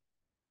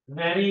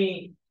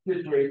many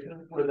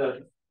situations where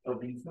that's a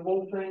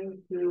reasonable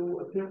thing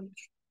to assume,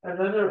 and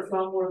then there are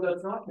some where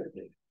that's not the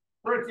case.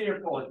 For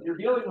example, if you're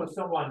dealing with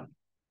someone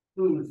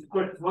who's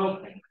quit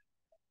smoking,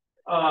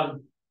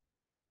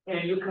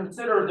 and you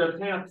consider their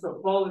chance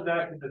of falling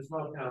back into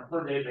smoking on a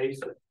per-day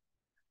basis,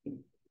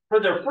 for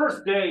their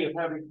first day of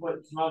having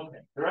quit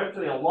smoking, they're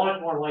actually a lot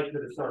more likely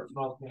to start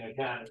smoking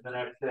again the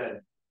next day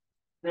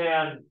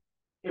than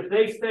if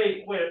they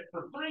stay quit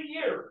for 3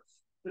 years.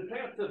 The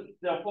chance that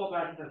they'll fall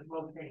back into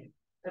smoking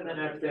in the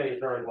next day is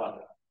very low.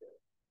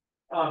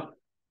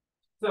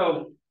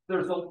 So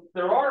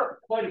there are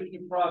quite a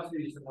few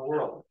processes in the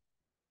world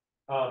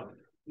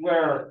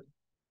where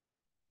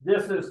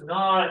this is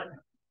not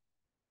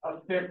a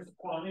fixed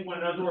quantity.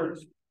 In other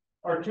words,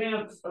 our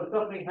chance of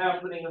something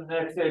happening in the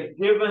next day,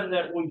 given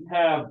that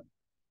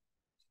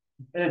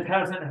it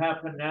hasn't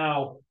happened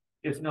now,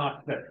 is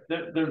not fixed.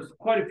 There's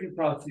quite a few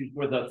processes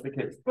where that's the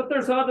case, but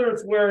there's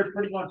others where it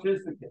pretty much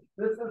is the case.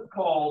 This is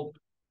called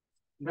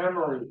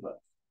memoryless.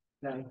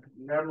 Okay,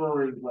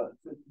 memoryless.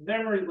 It's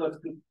memoryless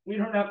because we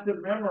don't have to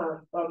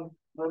remember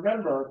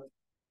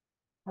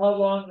how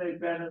long they've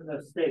been in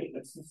the state.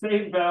 It's the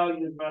same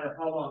value no matter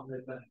how long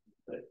they've been in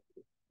the state.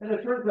 And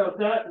it turns out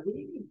that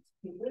leads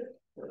to this.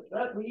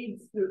 That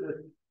leads to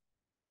the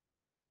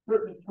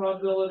certain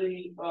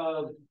probability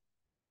of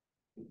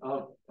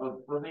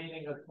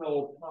remaining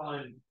until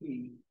time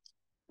t.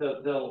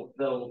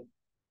 They'll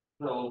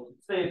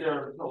stay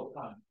there until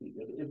time t.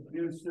 It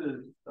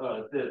induces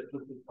this,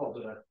 which is called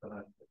an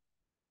exponential.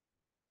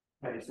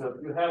 Okay, so if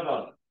you have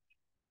a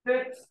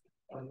fixed,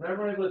 a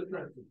memoryless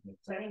drinking, the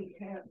same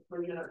chance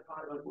per unit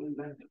time of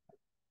losing,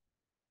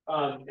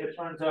 it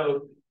turns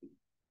out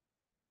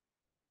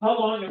how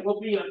long it will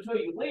be until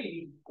you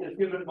leave is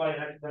given by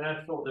an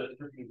exponential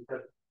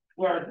distribution,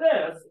 where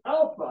this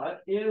alpha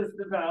is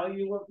the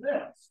value of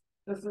this.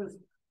 This is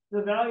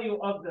the value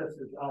of this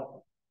is alpha.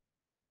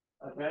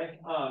 Okay,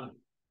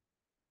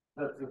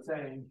 that's the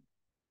same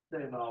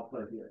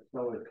alpha here.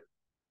 So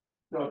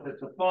if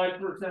it's a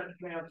 5%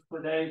 chance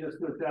per day, this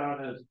goes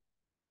down as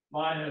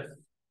minus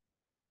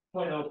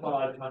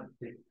 0.05 times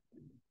t.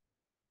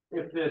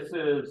 If this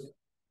is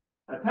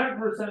a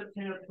 10%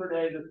 chance per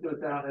day, this goes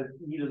down as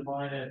e to the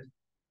minus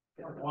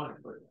 1%.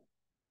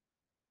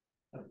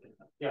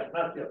 Yeah,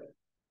 that's good.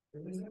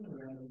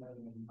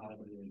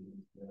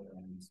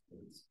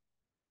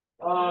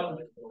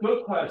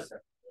 Good question.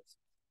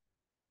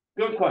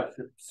 Good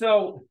question.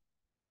 So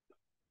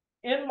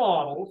in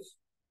models,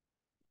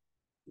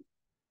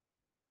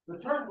 the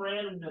term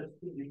randomness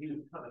can be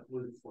used kind of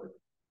loosely.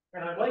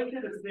 And I'd like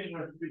to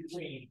distinguish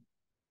between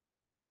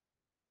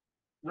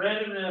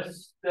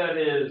randomness that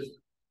is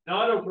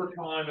not over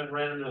time and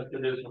randomness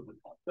that is over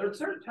time. There are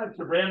certain types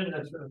of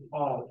randomness in a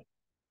model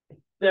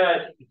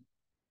that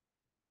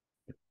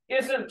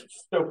isn't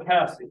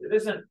stochastic. It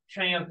isn't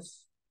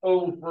chance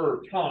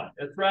over time.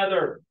 It's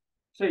rather,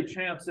 say,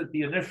 chance at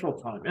the initial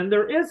time. And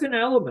there is an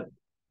element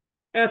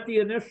at the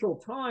initial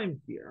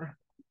time here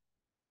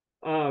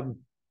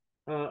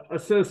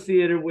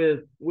associated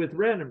with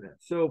randomness.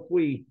 So if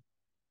we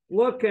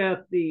look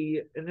at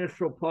the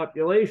initial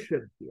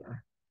population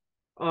here,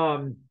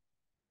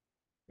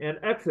 and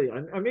actually,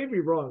 I may be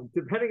wrong,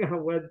 depending on how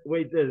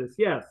Wade did this.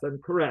 Yes, I'm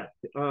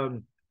correct.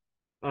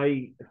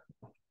 I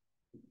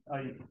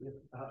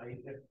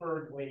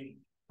deferred Wade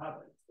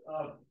comments.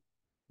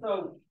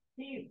 So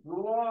he's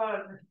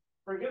drawn,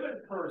 for a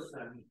given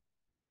person,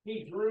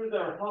 he drew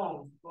their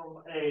homes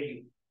from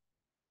a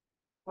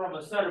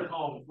set of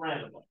homes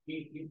randomly.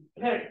 He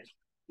picked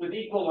with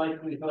equal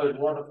likelihood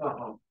one of the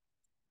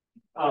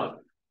homes.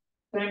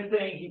 Same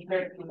thing, he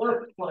picked the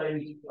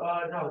workplace. He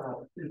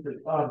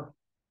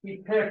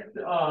picked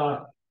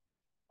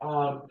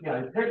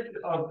he picked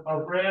a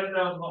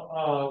random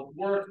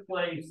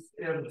workplace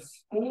in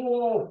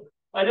school.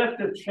 I'd have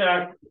to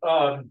check,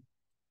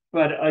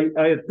 but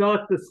I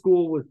thought the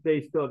school was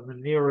based on the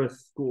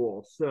nearest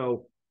school.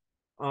 So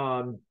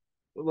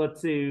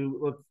let's see,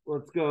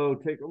 let's go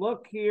take a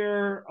look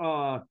here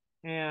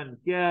and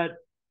get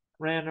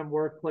random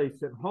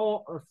workplace in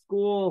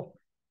school.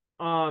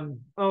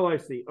 Oh, I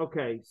see.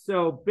 Okay,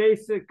 so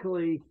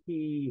basically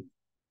he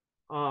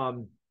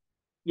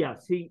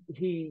yes, he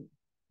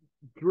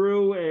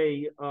drew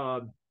a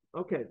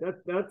okay,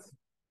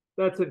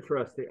 that's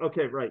interesting.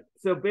 Okay, right.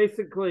 So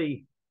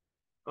basically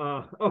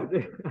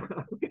okay,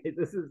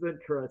 this is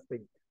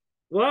interesting.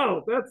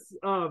 Wow, that's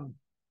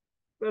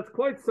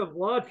quite some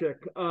logic.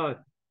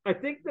 I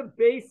think the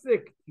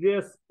basic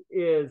gist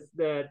is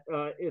that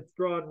it's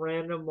drawn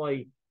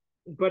randomly,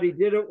 but he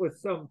did it with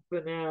some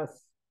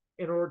finesse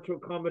in order to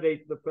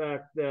accommodate the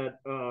fact that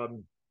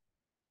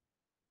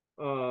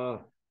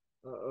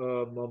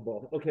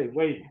mumble. Okay,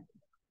 wait.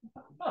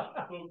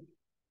 So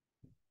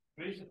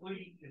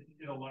basically,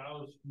 it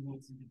allows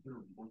schools to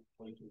consider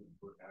workplaces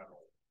for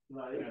adults,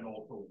 Right. and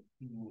also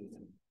schools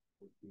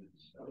for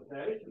kids.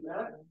 Okay,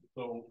 yeah.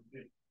 So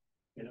it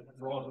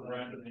draws a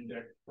random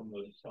index from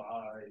the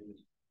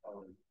size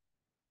of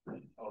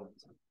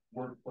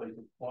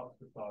workplaces plus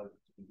the size of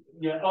schools.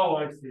 Yeah. Oh,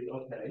 I see.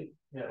 Okay.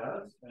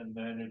 Yes. And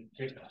then it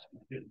picks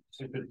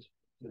if it's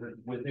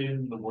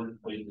within the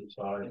workplace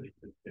size, it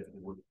could fit the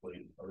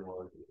workplace,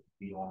 otherwise it's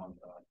beyond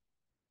that.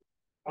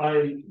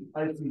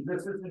 I see.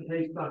 This isn't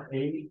based on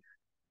age.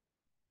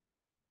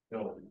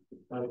 So,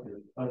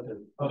 Okay.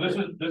 oh, this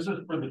is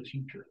for the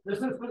teacher. This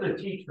is for the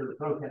teachers.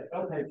 Okay.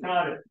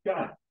 Got it.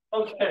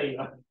 Okay.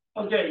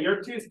 Okay.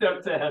 You're 2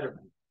 steps ahead of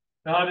me.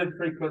 Not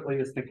infrequently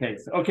is the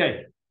case.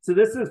 Okay. So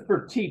this is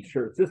for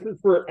teachers. This is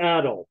for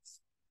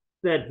adults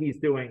that he's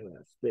doing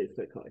this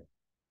basically,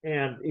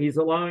 and he's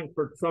allowing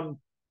for some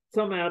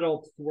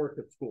adults to work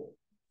at school.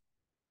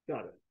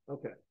 Got it.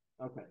 Okay.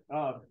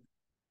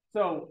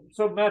 So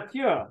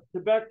Mathieu,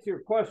 back to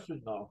your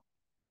question though.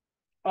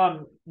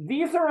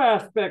 These are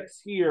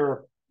aspects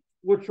here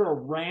which are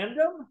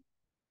random.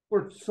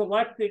 We're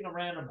selecting a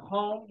random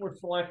home. We're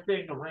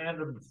selecting a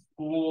random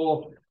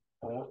school,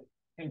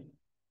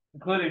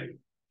 including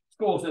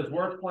schools as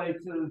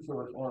workplaces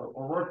or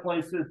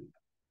workplaces.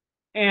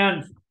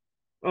 And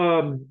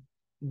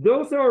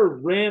those are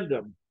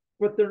random,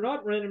 but they're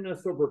not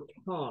randomness over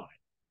time.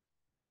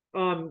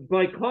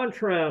 By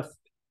contrast,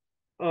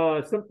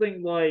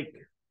 something like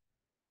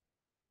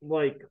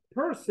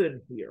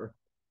person here,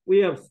 we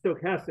have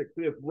stochastics.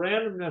 We have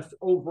randomness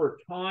over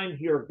time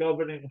here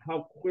governing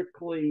how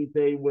quickly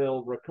they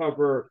will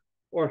recover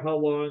or how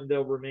long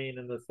they'll remain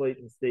in this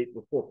latent state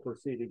before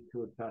proceeding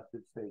to a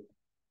tested state.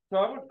 So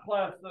I would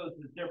class those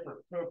as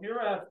different. So if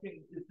you're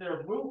asking, is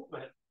their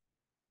movement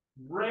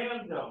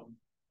random?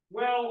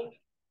 Well,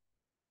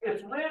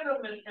 it's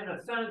random in a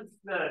sense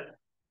that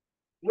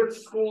which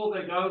school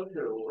they go to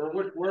or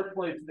which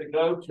workplace they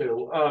go to,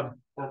 or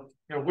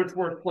which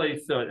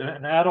workplace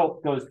an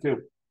adult goes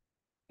to,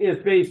 is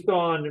based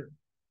on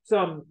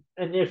some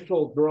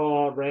initial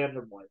draw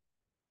randomly.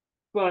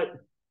 But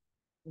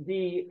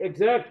the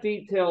exact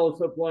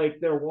details of like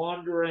they're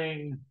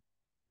wandering,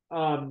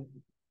 from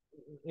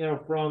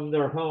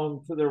their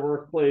home to their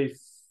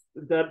workplace,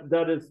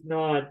 that is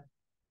not,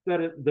 that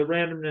is the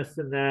randomness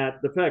in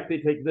that. The fact they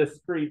take this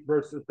street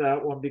versus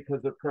that one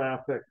because of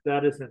traffic,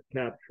 that isn't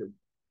captured.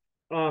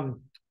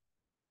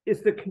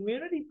 Is the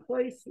community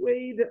place,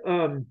 Wade?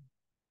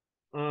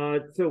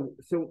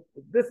 So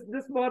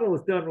this model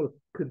is done with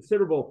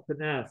considerable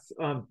finesse,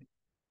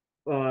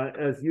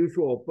 as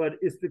usual. But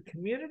is the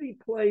community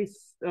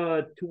place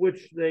to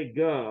which they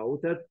go?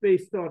 That's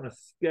based on a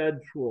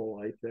schedule,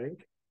 I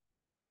think.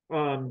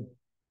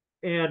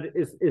 And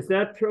is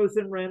that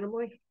chosen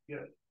randomly?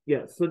 Yes.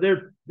 Yes. So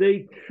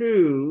they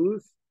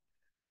choose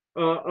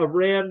a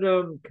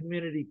random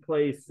community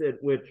place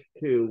at which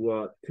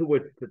to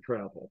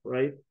travel,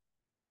 right?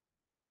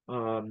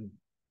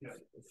 Yes.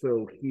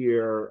 So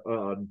here,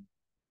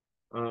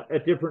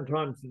 at different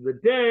times of the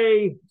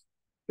day,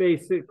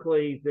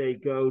 basically they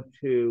go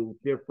to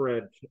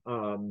different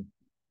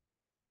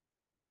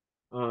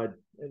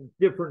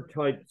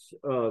types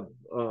of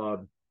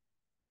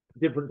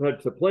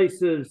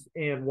places,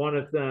 and one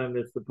of them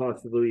is the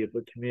possibility of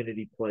a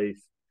community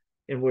place,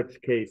 in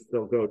which case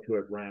they'll go to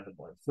it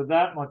randomly. So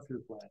that much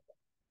is random.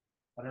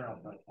 I don't know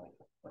if that's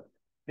helpful, but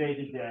day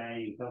to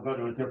day, they'll go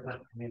to a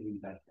different community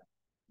venue.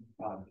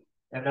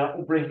 And that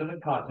will bring them in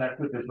contact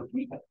with different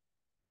people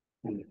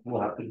who will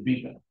happen to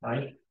be there,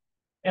 right?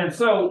 And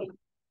so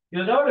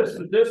you'll notice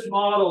that this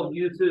model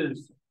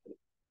uses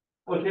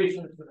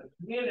locations in the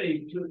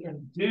community to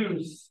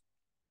induce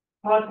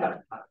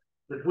contact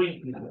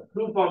between people.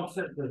 Who bumps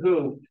into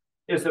who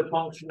is a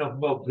function of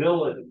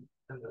mobility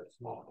in this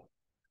model.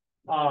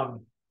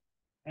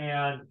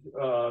 And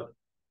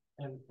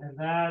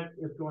that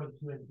is going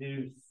to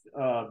induce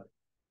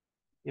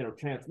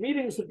chance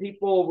meetings of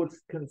people, which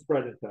can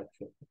spread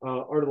infection.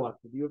 Ardalan,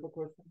 do you have a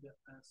question? Yeah.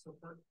 So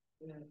for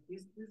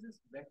is this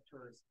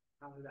vectors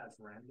counted as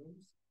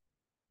randoms?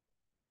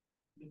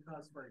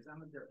 Because, for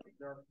example, there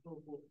are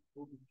people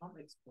who become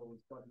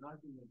exposed, but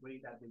not in the way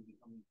that they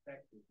become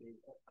infected. They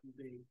are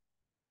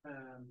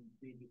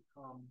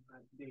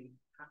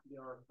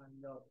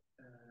kind of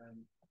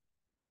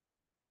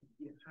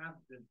they have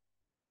the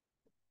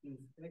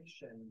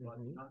infection, but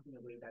not in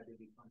a way that they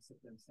become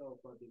sick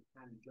themselves, but they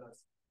can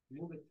just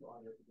move it to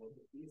other people.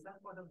 Is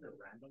that part of the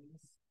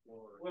randomness?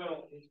 Or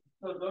well,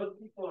 so those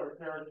people are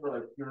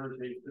characterized pure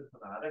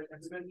asymptomatic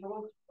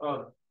individuals.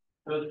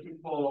 Those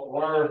people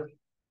are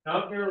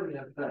not merely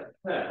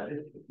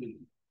infected,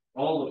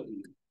 all of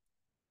these.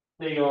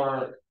 They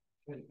are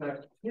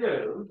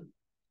infective,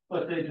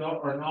 but they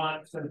are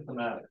not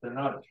symptomatic. They're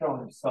not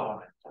showing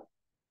signs.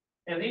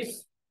 And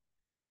these,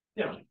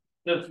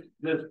 this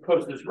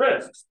poses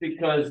risks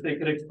because they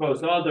could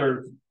expose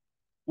others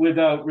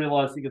without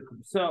realizing it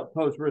themselves,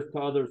 pose risk to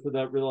others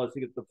without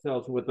realizing it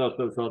themselves, and without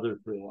those others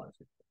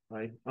realizing it,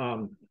 right?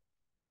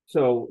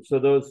 So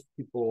those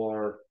people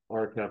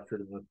are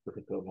captured in this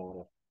particular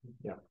model.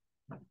 Yeah.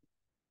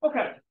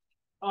 Okay.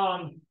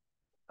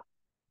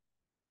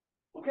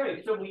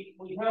 Okay, so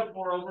we have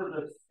moreover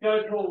the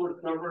schedule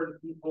which governs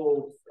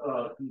people's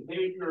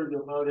behavior.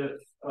 You'll notice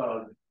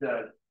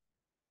that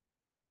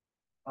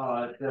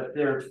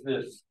there's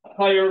this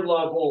higher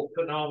level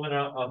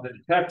phenomena of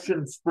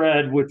infection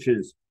spread, which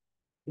is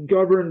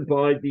governed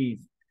by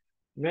these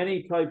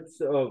many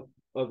types of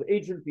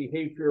agent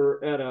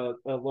behavior at a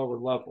lower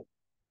level.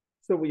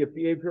 So we have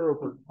behavior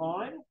over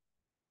time,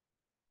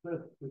 this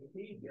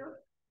behavior,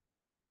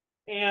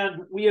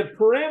 and we have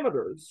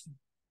parameters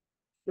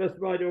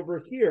specified over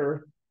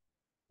here,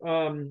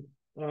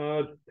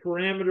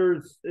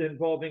 parameters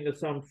involving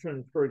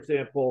assumptions, for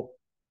example,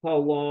 how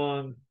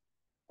long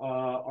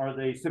are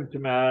they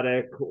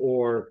symptomatic,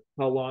 or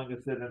how long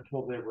is it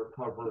until they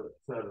recover,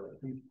 etc.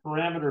 These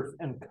parameters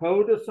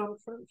encode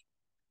assumptions.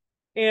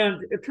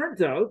 And it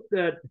turns out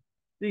that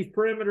these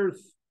parameters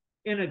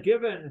in a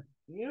given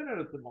unit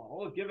of the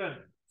model, a given,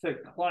 say,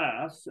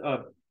 class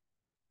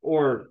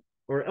or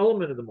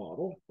element of the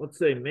model, let's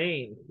say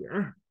main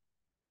here,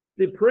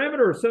 the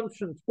parameter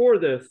assumptions for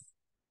this,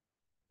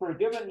 for a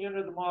given unit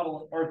of the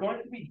model, are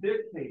going to be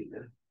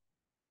dictated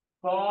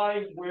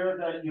by where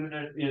that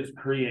unit is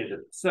created.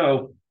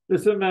 So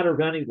this is a matter of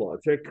any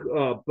logic,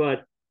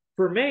 but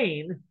for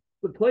main,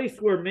 the place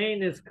where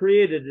main is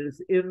created is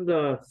in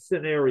the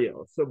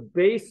scenario. So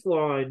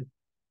baseline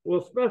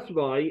will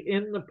specify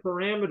in the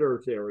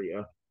parameters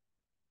area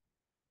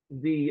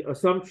the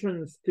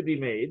assumptions to be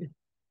made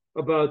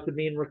about the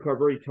mean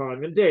recovery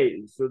time in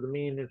days, or the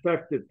mean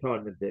effective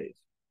time in days.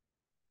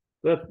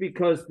 That's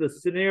because the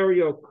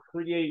scenario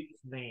creates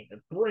main.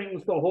 It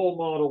brings the whole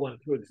model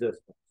into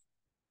existence,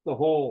 the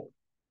whole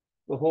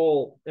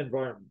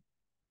environment.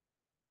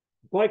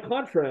 By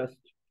contrast,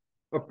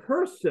 a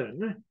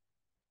person,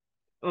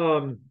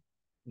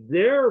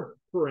 their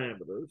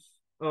parameters,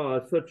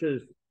 such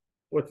as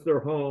what's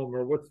their home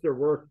or what's their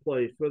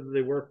workplace, whether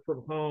they work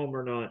from home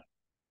or not.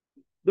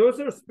 Those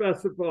are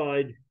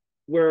specified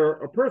where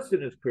a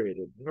person is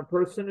created. And a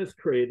person is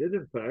created,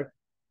 in fact,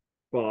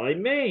 by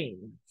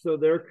Maine. So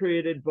they're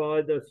created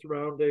by the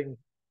surrounding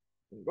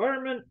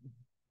environment.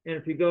 And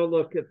if you go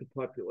look at the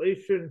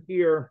population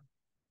here,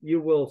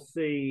 you will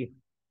see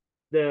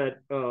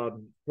that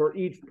for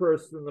each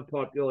person in the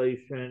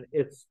population,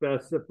 it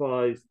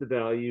specifies the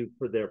value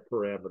for their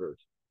parameters,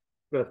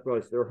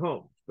 specifies their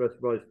home,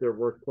 specifies their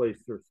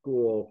workplace, their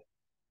school,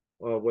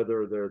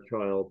 whether they're a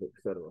child,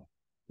 etc.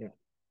 Yeah.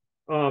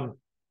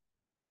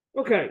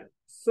 Okay,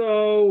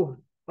 so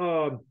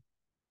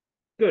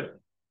good.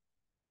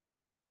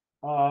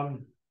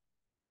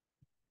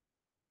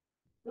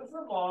 This is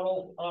a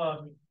model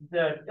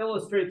that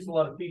illustrates a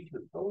lot of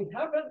features, but we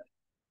haven't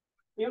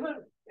even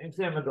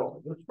examined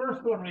all. This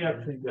first one we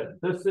actually did.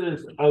 This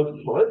is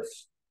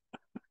outputs.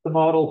 The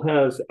model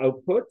has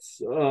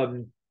outputs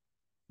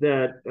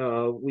that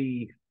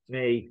we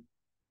may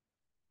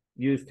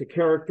use to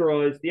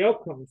characterize the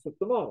outcomes of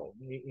the model.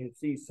 You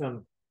see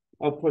some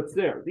outputs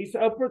there. These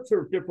outputs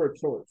are of different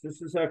sorts.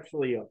 This is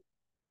actually a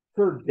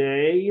per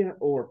day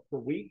or per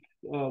week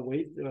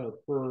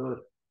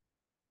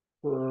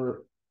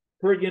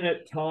per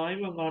unit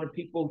time amount of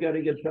people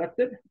getting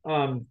infected.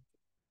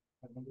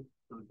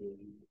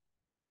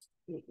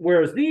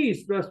 Whereas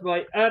these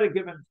specify at a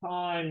given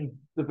time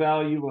the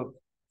value of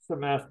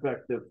some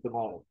aspect of the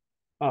model.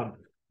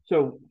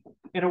 So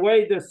in a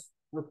way, this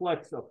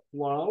reflects a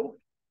flow.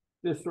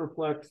 This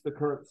reflects the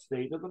current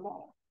state of the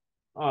model.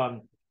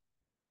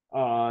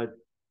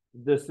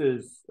 This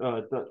is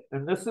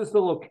the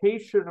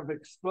location of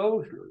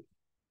exposures.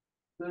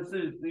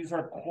 These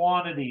are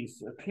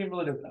quantities,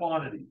 cumulative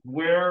quantities,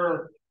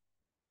 where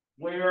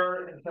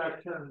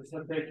infections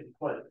have taken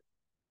place.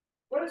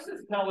 What is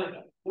this telling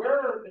us? Where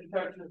are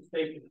infections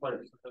taking place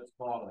in this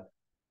model?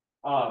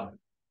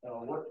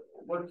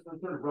 What's the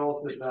sort of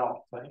relative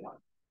balance?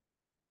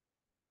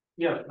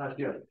 Yes, not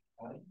yet.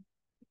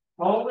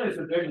 Home is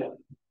a big one.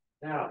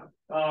 Now,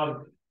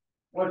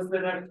 what's the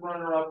next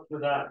runner-up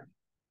for that?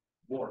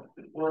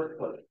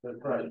 Workplace.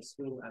 That's right.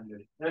 School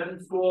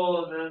and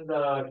school, and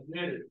then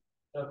community.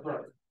 That's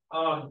right.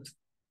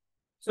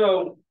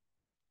 So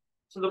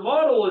the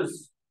model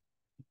is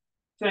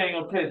saying,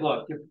 okay,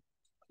 look,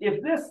 if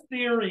this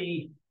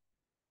theory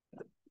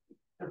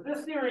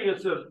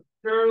is a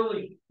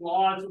fairly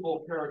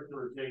plausible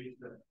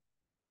characterization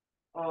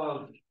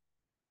of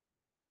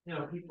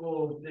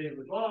people's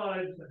daily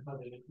lives and how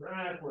they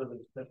interact, where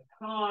they spend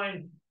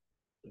time,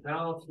 the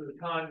balance of the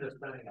time they're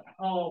spending at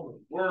home,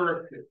 at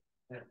work,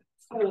 and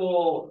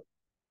school,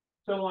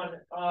 so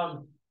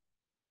on.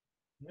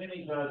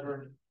 Many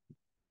veterans.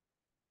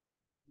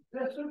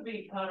 This would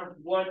be kind of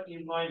what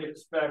you might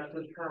expect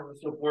in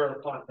terms of where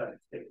contact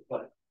takes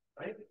place,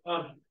 right?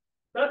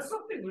 That's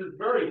something that's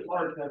very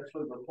hard to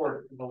actually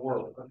report in the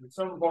world. I mean,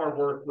 some of our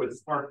work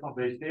with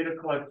smartphone-based data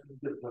collection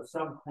gives us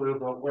some clue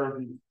about where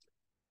these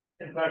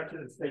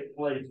infections take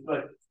place,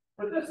 but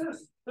this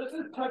is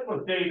type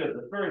of data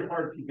that's very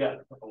hard to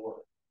get from the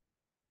world,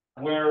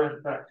 where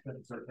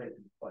infections are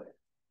taking place,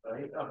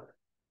 right?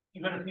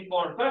 Even if people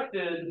are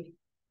infected,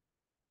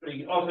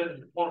 they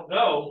often won't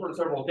know for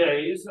several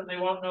days, and they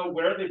won't know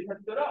where they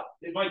picked it up.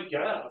 They might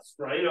guess,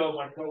 right? Oh,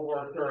 my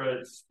coworker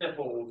had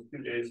sniffles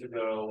 2 days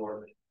ago,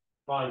 or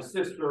my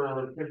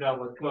sister came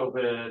down with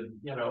COVID,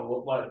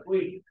 last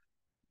week.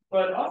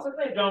 But often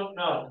they don't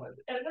know.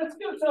 And this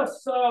gives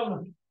us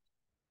some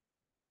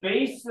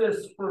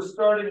basis for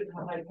starting to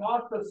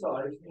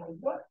hypothesize,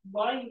 what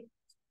might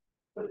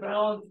the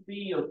balance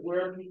be of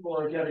where people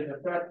are getting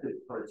affected,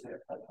 for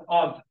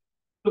example.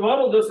 The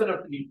model doesn't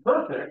have to be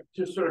perfect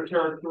to sort of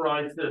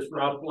characterize this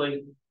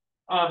roughly,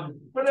 but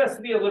it has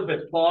to be a little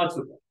bit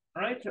plausible,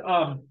 right?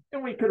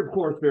 And we could, of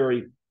course,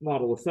 vary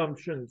model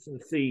assumptions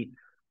and see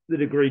the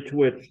degree to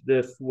which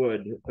this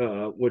would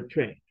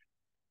change.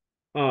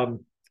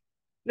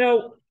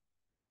 Now,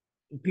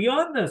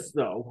 beyond this,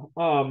 though,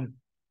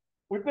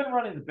 we've been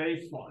running the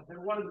baseline,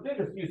 and one of the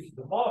biggest uses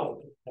of the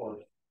models, of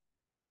course,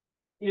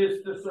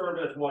 is to serve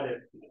as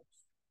what-if tools.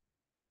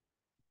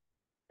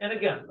 And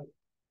again,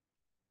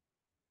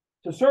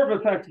 to serve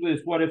effectively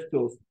as what-if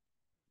tools,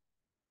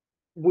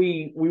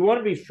 we want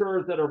to be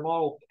sure that our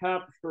model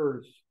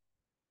captures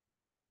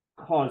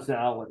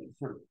causality,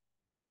 sort of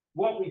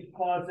what we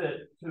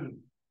posit to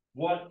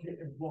what to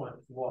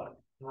influence what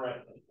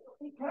directly.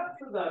 We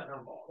capture that in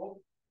our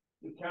model.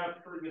 We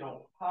capture,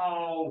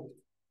 how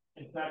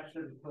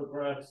infection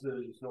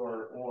progresses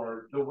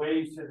or the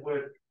ways in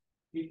which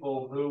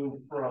people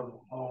move from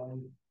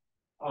home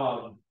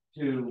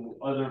to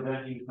other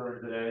venues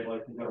during the day,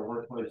 like we go to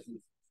workplaces,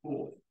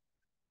 schools.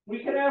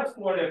 We can ask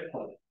what if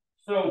questions.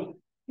 So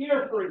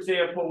here, for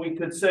example, we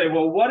could say,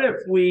 well, what if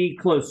we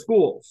close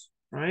schools,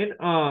 right?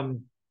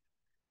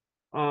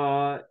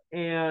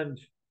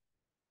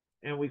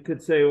 And we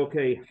could say,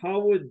 okay, how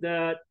would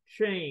that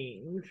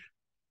change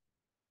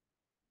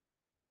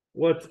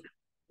what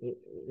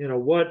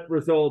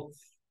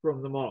results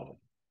from the model?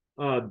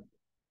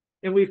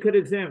 And we could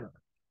examine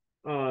it.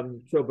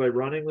 So by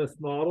running this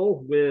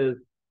model with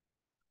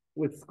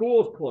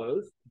schools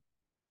closed,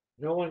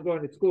 no one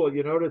going to school,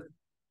 you notice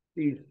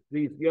these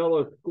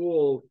yellow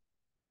schools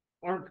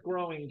aren't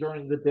growing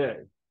during the day.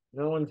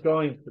 No one's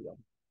going to them.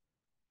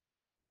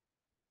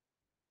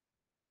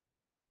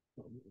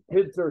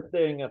 Kids are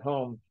staying at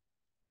home.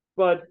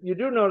 But you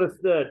do notice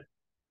that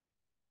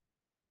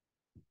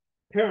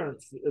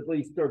parents, at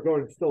least, are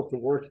going still to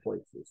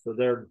workplaces. So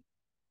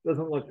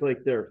doesn't look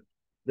like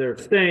they're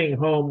staying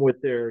home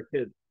with their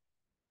kids.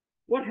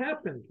 What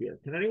happened here?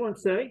 Can anyone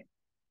say?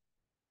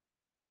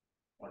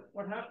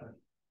 What happened?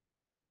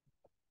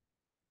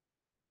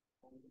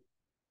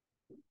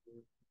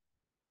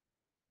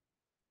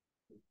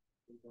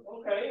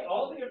 Okay,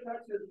 all the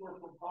infections were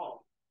from home.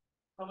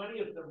 How many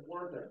of them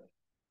were there?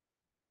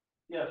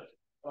 Yes.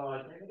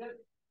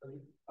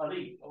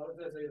 Ali. I wanted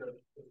to say that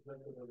it's not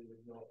really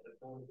no,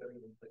 it's only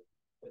getting them sick.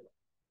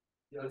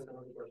 Yes,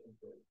 another question.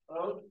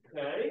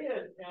 Okay,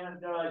 and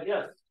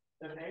yes,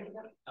 the name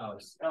again?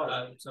 Alex.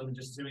 Alex. So I'm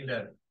just assuming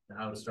that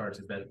how it starts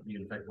is that you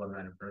infect one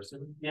random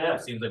person. Yeah.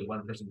 It seems like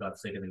one person got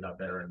sick and then got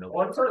better, and no.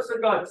 One person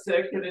got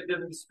sick and it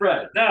didn't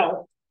spread.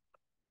 Now,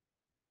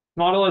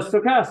 model is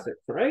stochastic,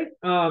 right?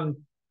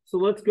 So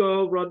let's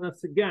go run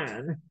this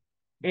again.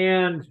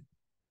 And,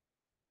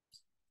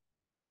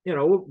 you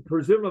know,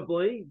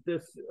 presumably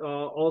this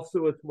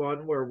also is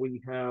one where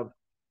we have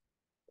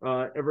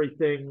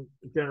everything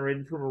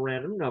generated from a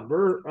random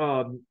number.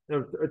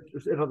 In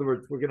other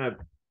words, we're going to have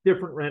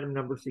different random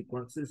number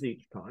sequences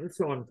each time.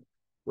 So I'm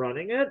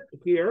running it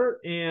here,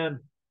 and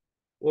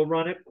we'll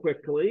run it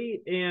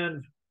quickly.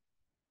 And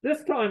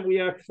this time we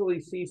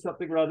actually see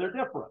something rather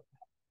different.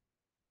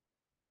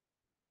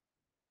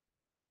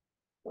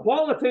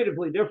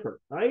 Qualitatively different,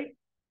 right?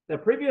 The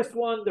previous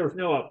one, there's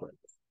no outbreaks.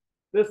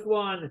 This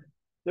one,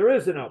 there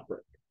is an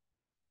outbreak.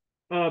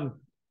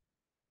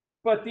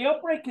 But the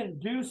outbreak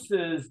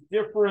induces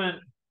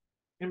different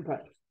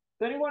impacts.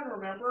 Does anyone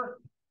remember?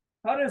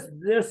 How does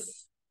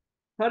this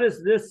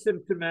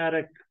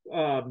symptomatic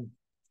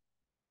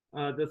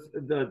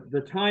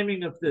the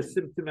timing of the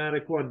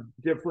symptomatic one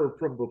differ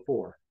from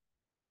before?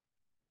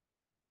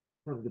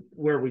 From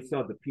where we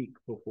saw the peak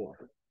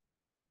before.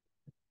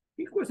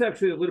 Peak was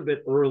actually a little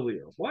bit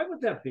earlier. Why would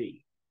that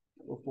be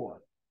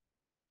before?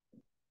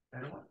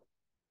 Anyone?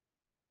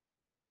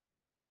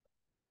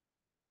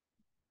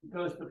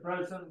 Because the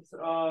presence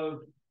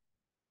of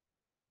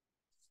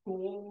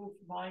schools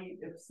might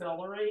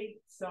accelerate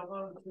some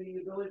of the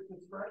ability to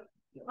spread.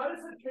 How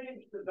does it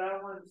change the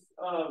balance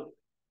of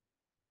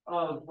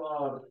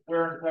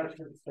where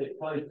infections take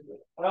place?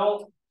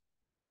 Well,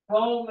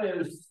 home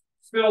is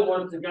still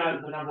once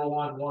again the number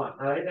one,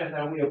 right? And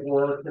then we have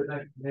work, and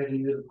then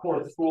maybe of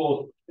course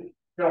schools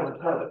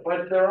don't cover it.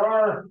 But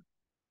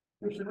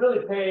we should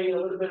really pay a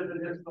little bit of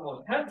additional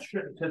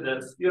attention to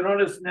this. You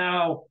notice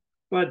now,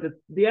 but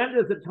the end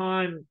of the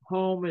time,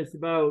 home is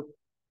about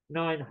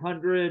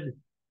 900.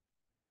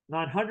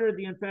 900 of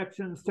the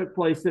infections took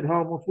place at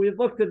home. If we had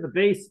looked at the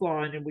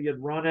baseline and we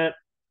had run it,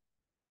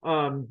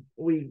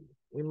 we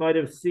might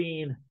have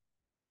seen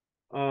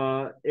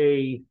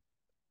a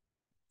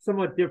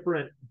somewhat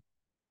different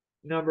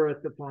number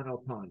at the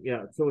final time.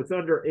 Yeah, so it's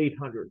under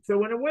 800.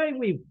 So in a way,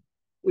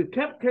 we've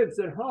kept kids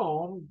at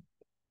home,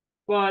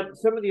 but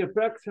some of the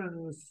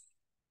infections,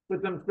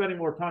 with them spending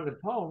more time at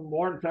home,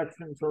 more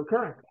infections are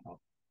occurring at home.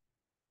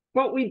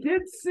 But we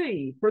did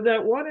see for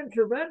that one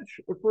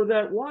intervention, for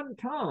that one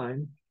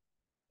time,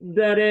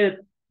 that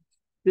it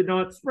did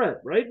not spread,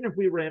 right? And if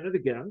we ran it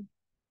again,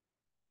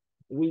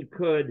 we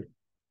could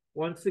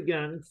once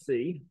again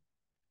see,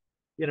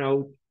 you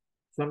know,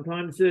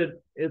 sometimes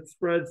it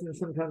spreads and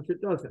sometimes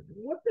it doesn't.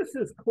 What this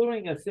is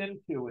cluing us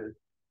into is,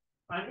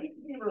 I need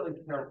to be really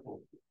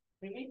careful.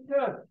 We need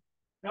to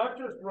not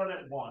just run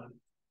it once,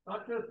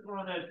 not just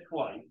run it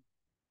twice,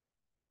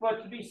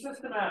 but to be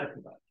systematic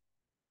about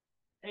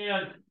it.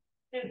 And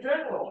in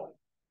general,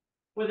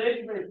 with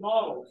age-based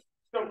models,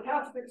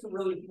 stochastics are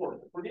really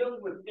important. We're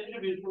dealing with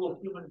individual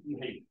human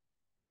behavior.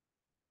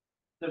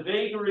 The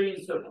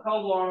vagaries of how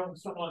long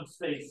someone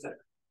stays sick,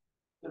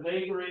 the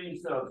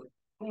vagaries of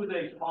who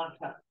they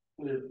contact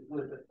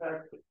with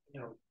effect, you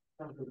know,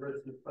 in terms of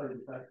risk of spread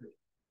infection,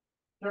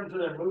 in terms of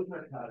their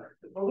movement patterns.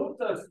 It behooves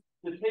us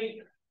to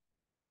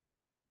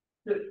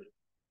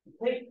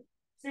take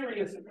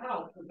serious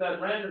account of that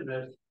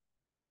randomness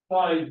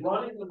by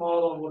running the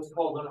model in what's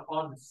called an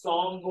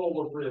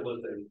ensemble of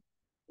realization.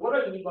 What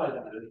I mean by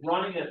that is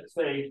running it,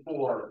 say,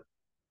 for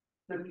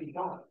 50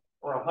 times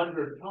or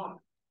 100 times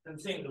and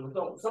seeing the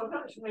results.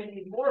 Sometimes you may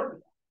need more of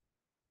that.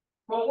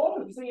 But what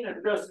we've seen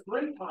at just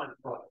 3 times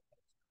projects,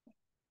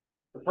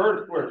 the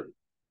first where it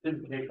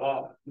didn't take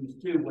off, these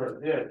 2 where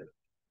it did,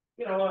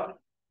 you know,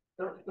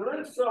 there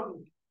is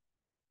some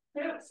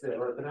chance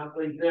there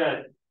evidently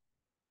that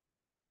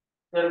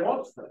it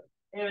won't spread.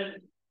 And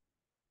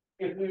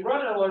if we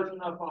run a large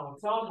enough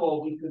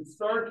ensemble, we could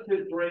start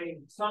to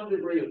gain some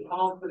degree of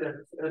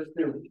confidence as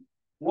to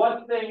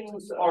what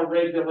things are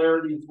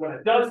regularities when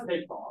it does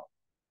take off,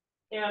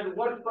 and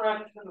what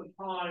fraction of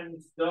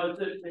times does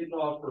it take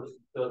off versus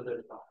does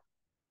it not.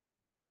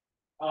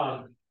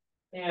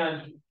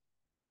 And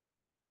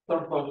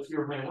some folks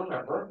here may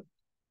remember,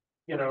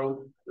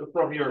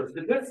 from your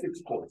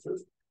statistics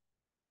courses,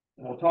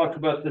 and we'll talk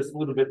about this a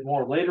little bit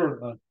more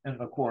later in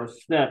the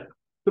course, that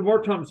the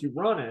more times you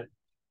run it,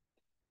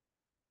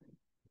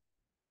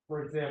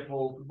 for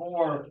example, the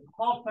more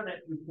confident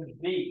you can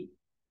be,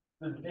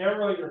 the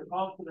narrower your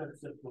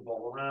confidence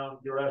interval around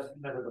your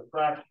estimate of the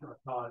fraction of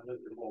time that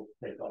it will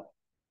take off.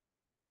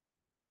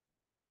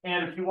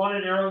 And if you want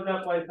to narrow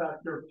that by a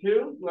factor of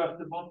 2, you have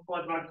to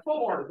multiply by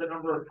 4 the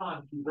number of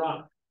times you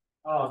run.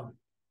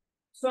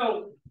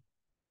 So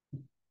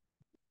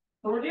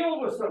we're dealing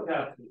with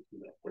stochastics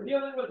today. We're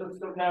dealing with a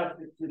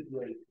stochastic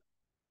situation.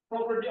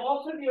 But we're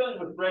also dealing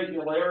with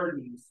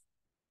regularities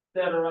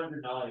that are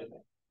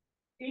undeniable.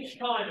 Each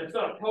time it's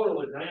not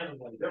totally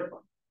randomly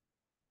different,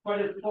 but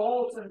it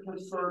falls into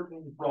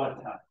certain broad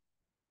types.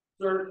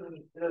 There's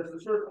a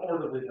certain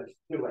orderliness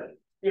to it.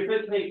 If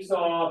it takes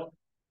off,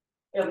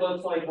 it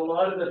looks like a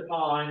lot of the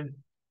time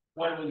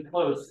when we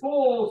close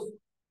schools,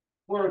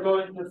 we're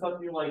going to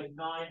something like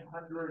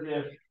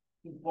 900-ish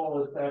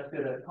people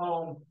affected at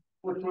home,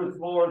 which was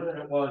more than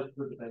it was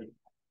for the baby.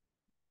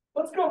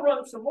 Let's go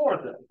run some more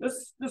then.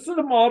 This is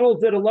a model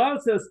that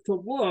allows us to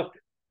look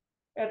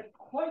at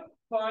quite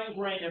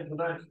fine-grained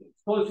interventions.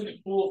 Closing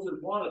schools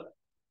is one of them.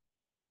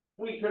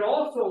 We could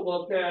also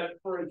look at,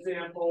 for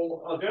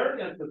example, a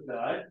variant of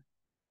that,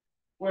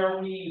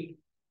 where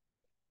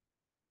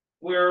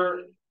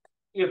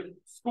if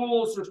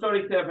schools are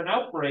starting to have an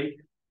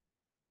outbreak,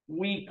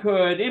 we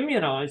could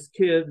immunize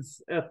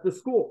kids at the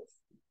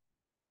schools.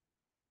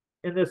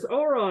 In this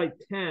ORI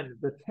 10,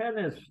 the 10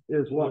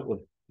 is what?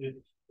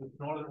 It's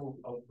not an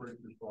outbreak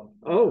response.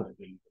 Oh,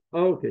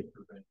 okay.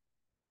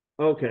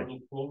 Okay. It'll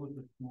close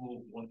the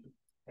school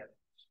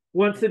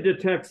once it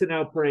detects an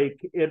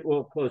outbreak, it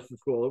will close the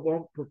school. It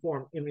won't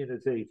perform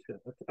immunization.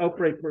 It's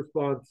outbreak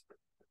response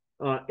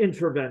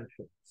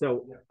intervention.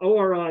 So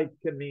ORI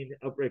can mean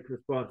outbreak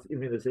response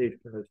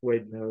immunization, as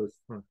Wade knows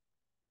from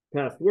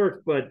past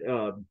work, but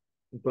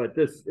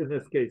this in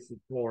this case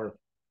it's more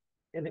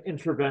an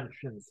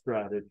intervention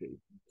strategy.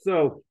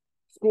 So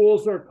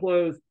schools are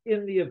closed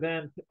in the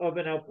event of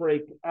an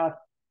outbreak at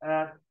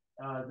that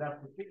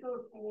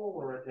particular school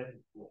or at any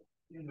school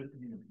in the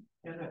community.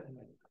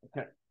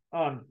 Okay.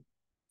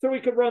 So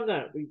we could run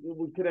that. We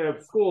could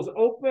have schools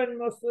open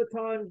most of the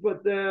time,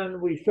 but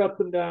then we shut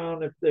them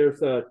down if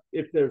there's an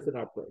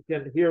outbreak.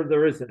 And here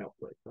there is an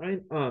outbreak,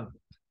 right?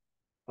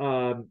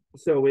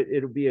 So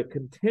it'll be a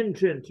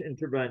contingent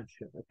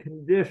intervention, a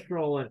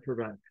conditional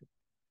intervention,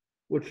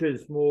 which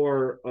is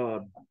more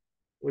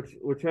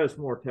which has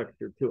more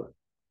texture to it.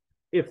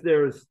 If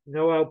there's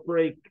no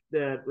outbreak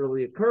that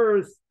really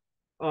occurs,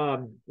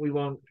 we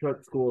won't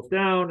shut schools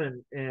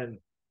down, and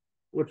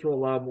which will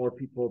allow more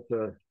people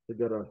to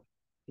go to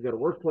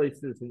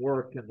workplaces and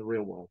work in the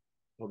real world.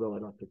 Although I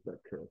don't think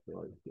that's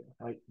characterized yet.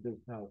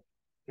 There's no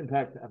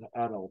impact on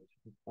adults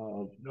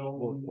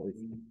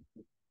workplaces.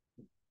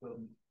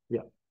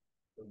 Yeah.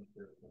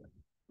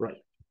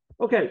 Right.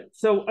 Okay.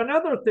 So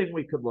another thing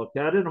we could look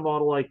at in a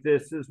model like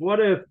this is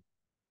what if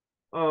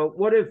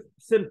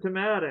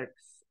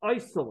symptomatics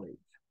isolate?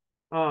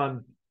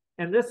 And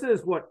this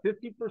is what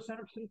 50%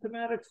 of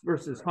symptomatics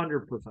versus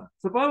 100%.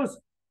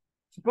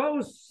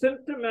 Suppose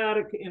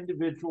symptomatic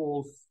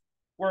individuals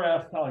were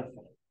asked to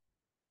isolate.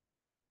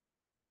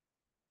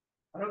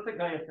 I don't think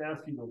I have to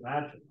ask you to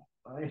imagine that,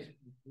 right?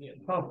 Yeah.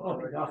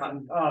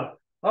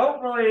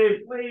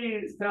 Hopefully,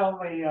 please tell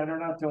me I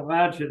don't have to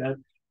imagine it.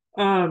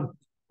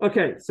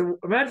 Okay, so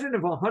imagine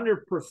if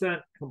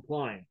 100%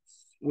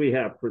 compliance we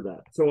have for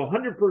that. So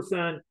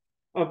 100%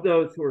 of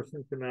those who are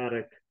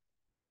symptomatic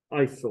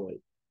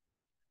isolate.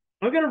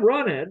 I'm going to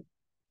run it,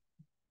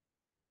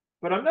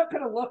 but I'm not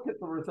going to look at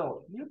the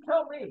results. You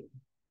tell me.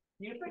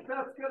 Do you think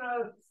that's going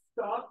to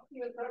stop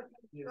the infection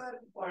spread?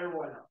 Why or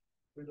why not?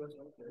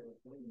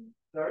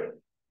 Sorry?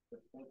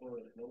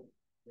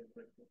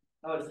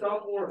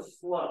 Stop or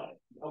slow.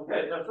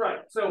 Okay, that's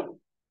right. So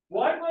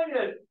why might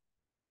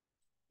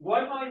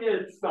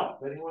it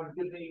stop? Anyone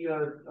give me a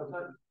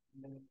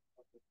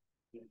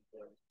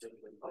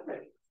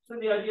okay. So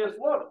the idea is,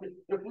 look,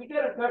 if we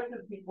get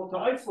infected people to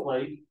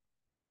isolate,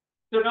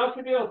 they're not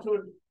going to be able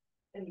to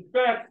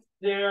infect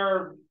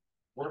their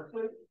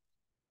workplace,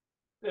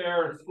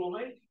 their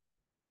schoolmates.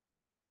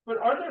 But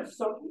are there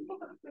some people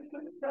that they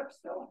could infect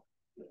still?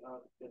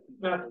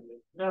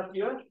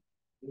 Matthew?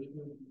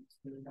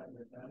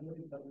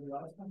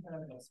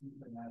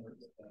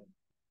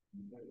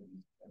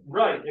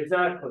 Right,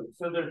 exactly.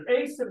 So there's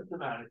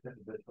asymptomatic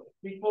individuals,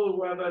 people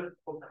who haven't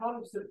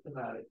become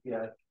symptomatic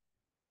yet.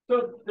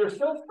 So they're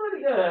still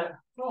pretty at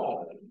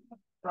home,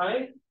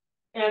 right?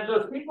 And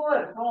those people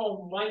at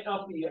home might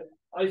not be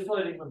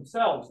isolating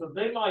themselves. So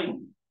they might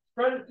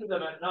spread it to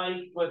them at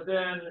night, but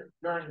then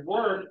during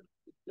work,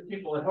 the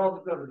people at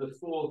home go to the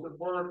schools and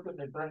work, and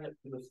they bring it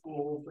to the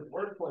schools and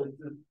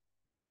workplaces.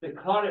 They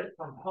caught it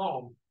from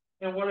home.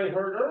 And what I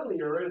heard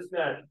earlier is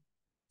that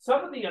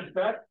some of the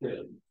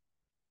infected,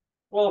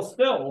 while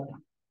still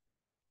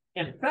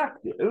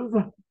infective,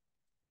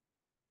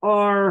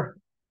 are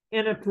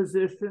in a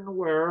position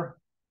where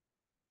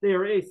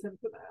they're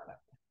asymptomatic.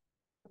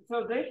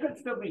 So they could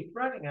still be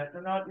spreading it,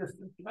 they're not just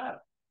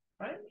symptomatic,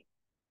 right?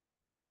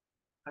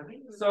 I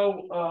think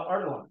So,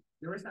 Ardalan.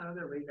 there is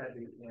another way that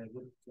they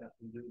would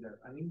do that.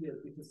 I mean,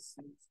 it is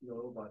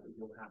slow, but it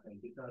will happen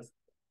because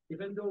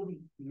even though we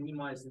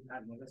minimize it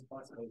as much as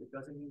possible, it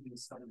doesn't mean we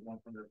stop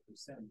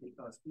 100%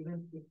 because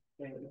even if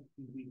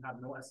we have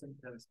no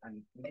symptoms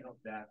and any of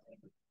that,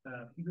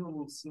 people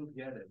will still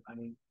get it. I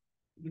mean,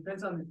 it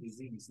depends on the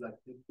disease. Like,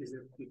 is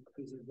it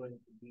going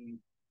to be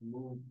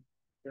moved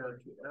air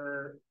to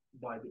air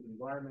by the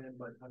environment,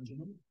 by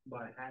touching,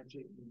 by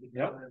handshaking,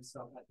 and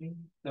stuff? I think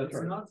That's it's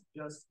right. not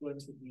just going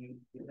to be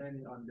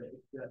depending on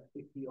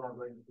if we are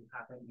going to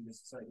happen in the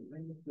society.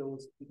 Even if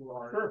those people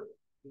are Sure.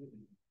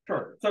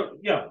 Sure. So,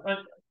 yeah.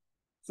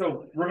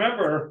 So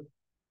remember,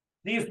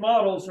 these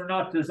models are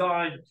not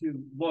designed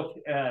to look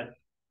at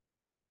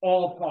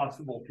all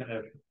possible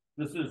conditions.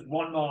 This is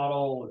one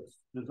model. It's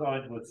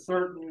designed with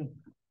certain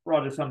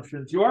broad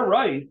assumptions. You are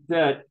right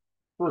that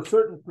for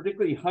certain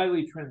particularly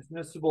highly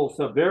transmissible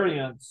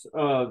subvariants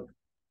of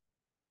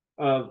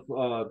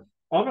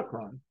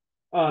Omicron,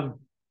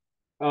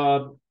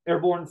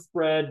 airborne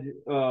spread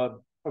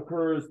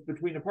occurs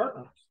between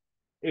apartments.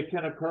 It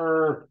can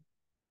occur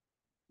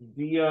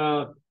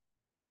via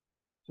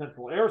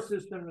central air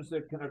systems.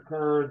 It can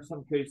occur in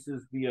some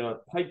cases via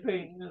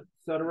piping,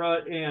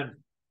 etc.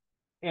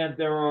 And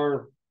there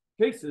are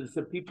cases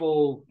of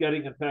people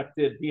getting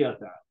infected via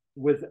that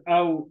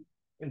without,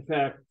 in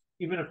fact,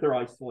 even if they're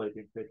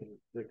isolating, they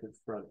can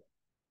spread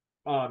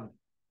it.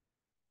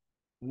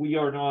 We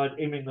are not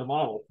aiming the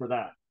model for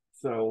that.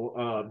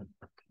 So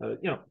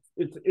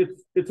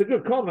it's a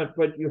good comment,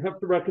 but you have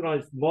to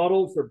recognize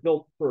models are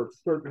built for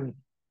certain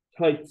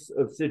types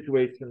of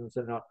situations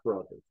and not for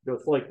others.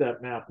 Just like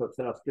that map of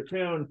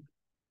Saskatoon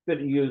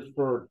that you use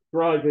for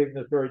driving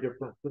is very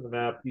different from the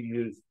map you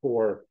use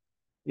for,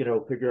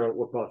 figure out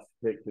what bus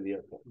to take to the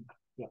airport.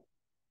 Yeah.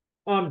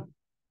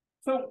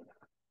 So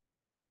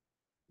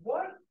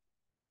what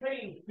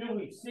change do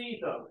we see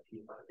though?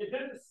 Did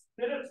it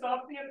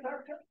stop the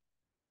infection?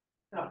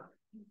 No.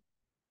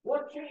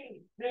 What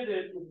change did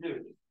it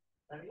do?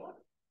 Anyone?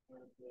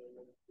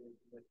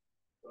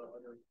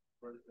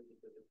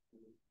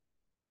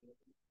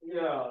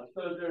 Yeah,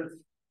 so there's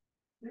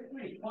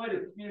usually quite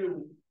a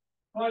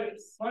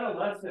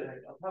lesson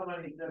of how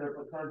many that have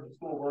occurred in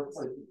school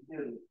workplaces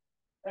do.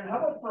 And how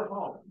about for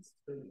homes?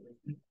 It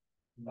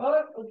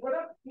went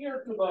up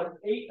here to about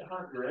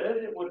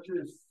 800, which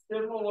is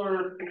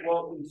similar to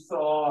what we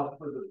saw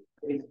for the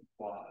base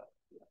plot.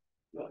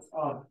 Yes.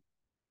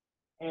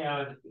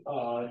 And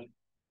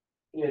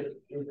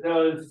it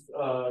does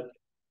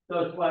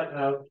flatten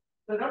out.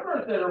 The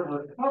numbers that are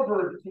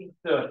recovered seem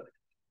to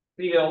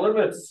be a little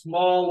bit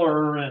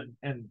smaller and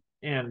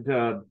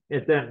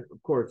it then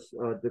of course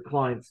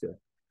declines to.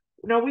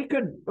 Now we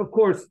could of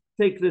course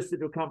take this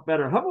into account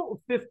better. How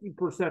about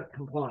 50%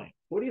 compliance?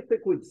 What do you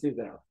think we'd see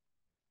there?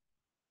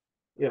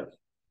 Yes.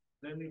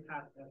 Then we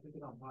have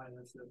ethical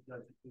compliance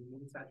that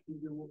means actually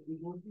we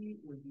will be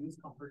reduced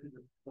compared to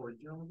the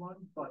original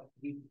one, but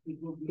it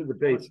will be the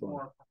base much one.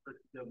 more compared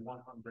to the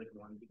 100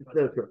 one because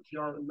That's right.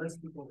 there are less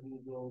people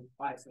who will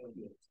isolate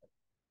it.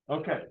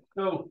 Okay,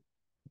 so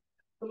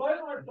by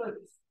and large,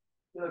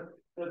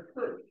 that's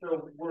true.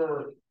 So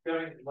we're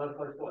getting less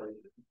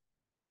isolation,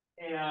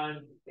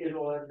 and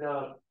it'll end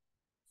up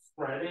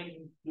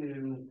spreading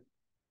to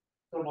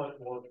so much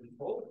more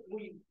people.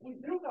 We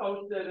do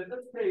know that in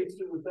this case,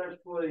 it was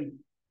actually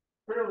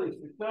fairly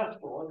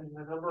successful. I mean,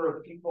 the number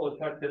of people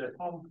affected at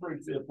home, for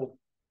example,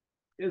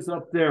 is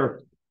up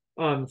there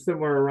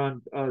somewhere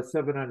around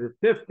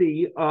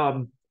 750.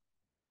 The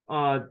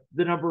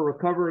number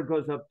recovered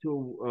goes up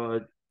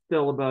to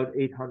still about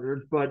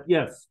 800. But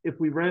yes, if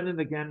we ran it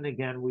again and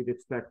again, we'd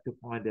expect to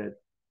find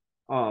it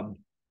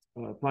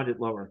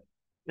lower.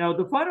 Now,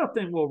 the final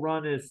thing we'll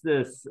run is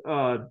this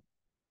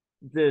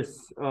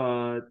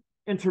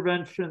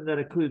intervention that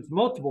includes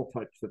multiple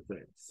types of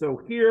things. So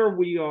here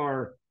we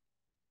are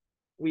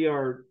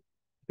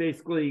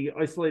basically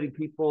isolating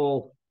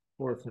people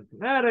who are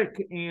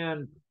symptomatic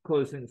and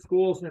closing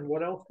schools. And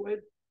what else,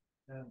 Wade?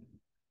 And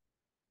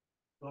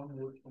some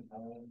work from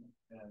home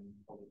and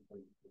public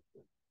places.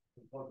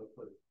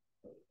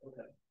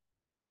 Okay.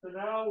 So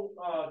now,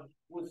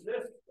 was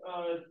this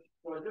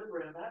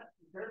different that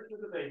compared to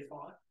the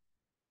baseline?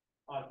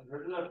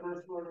 Compared to that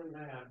first one we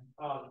ran,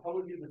 how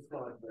would you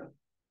describe that?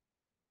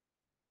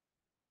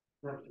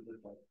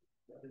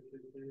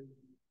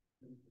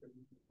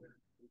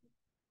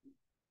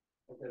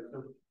 Okay,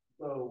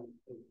 so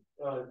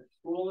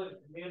school and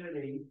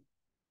community,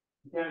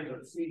 you can't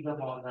even see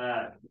them on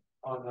that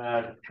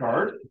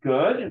chart.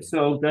 Good. And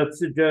so that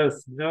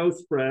suggests no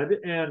spread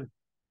and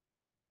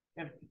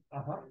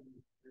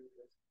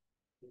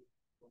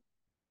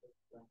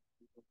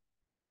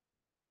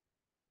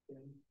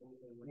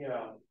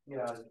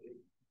yeah.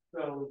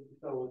 So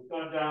it's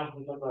gone down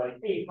from something like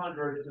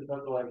 800 to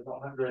something like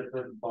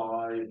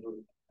 135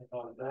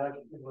 or that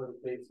in the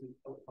cases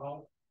of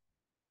home.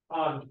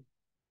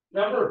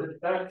 number of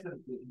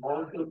infections is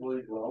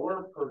markedly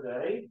lower per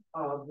day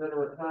that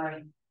are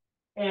occurring.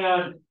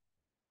 And,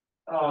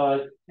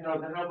 you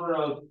know, the number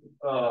of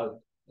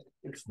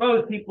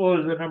exposed people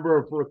is the number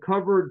of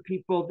recovered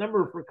people.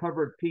 Number of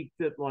recovered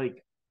peaked at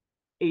like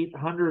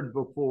 800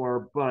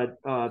 before, but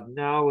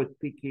now it's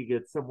peaking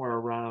at somewhere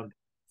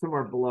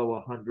below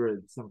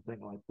 100, something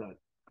like that.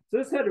 So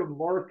this had a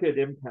marked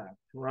impact,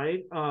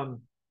 right?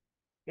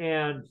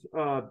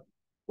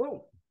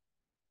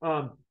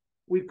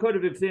 We could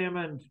have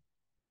examined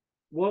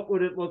what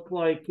would it look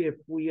like if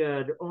we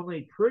had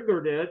only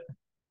triggered it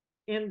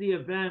in the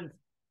event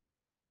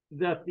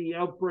that the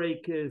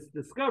outbreak is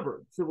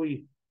discovered. So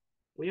we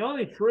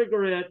only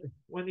trigger it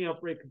when the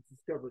outbreak is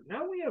discovered.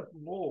 Now we have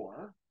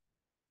more.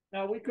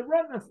 Now we could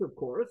run this, of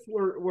course.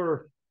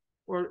 We're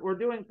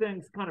doing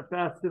things kind of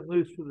fast and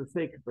loose for the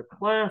sake of the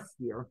class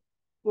here.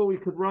 Well, we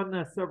could run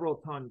this several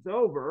times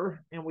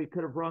over, and we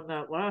could have run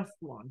that last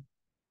one.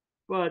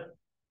 But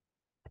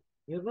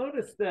you'll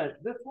notice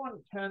that this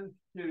one tends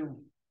to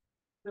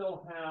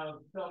still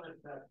have some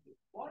infections.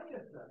 Why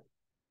is that?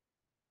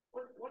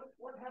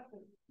 What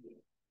happens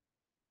here?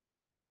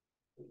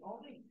 We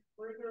only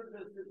triggered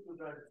this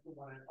event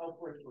when an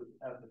outbreak was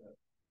evident.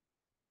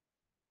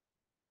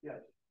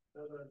 Yes.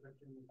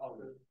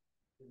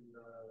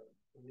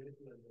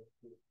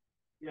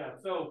 Yeah,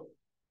 so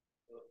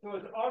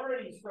it's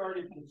already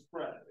started to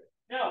spread.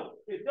 Now,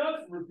 it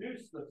does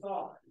reduce the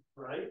size,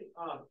 right?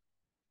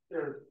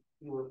 There's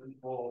fewer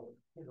people,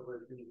 you know,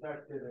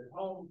 infected at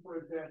home, for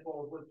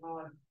example, over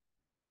time,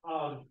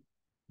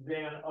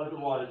 than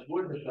otherwise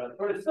would have done.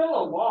 But it's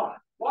still a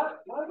lot. Why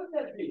would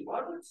that be?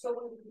 Why would so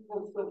many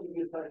people still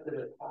be affected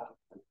at home?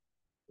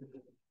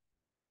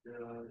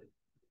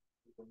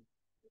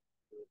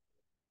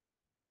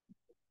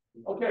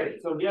 Okay,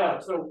 so yeah,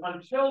 so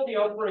until the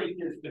outbreak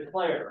is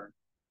declared,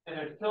 and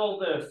until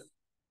this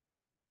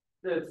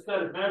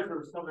set of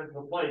measures come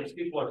into place,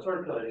 people are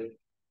circulating.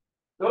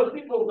 Those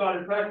people who got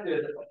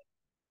infected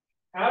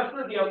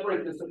after the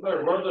outbreak is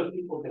declared, where are those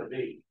people going to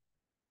be?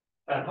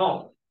 At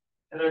home,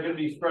 and they're going to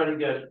be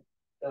spreading it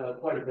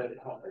quite a bit at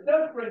home. It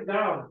does bring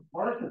down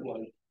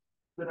markedly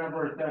the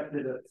number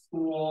affected at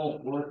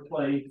school,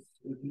 workplace,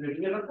 and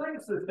it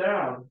brings this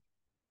down.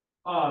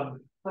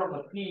 From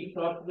a peak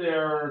up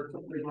there,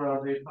 something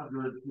around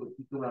 800 to a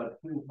peak around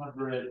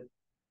 200.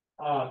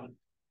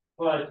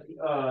 But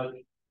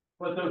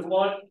there's a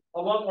lot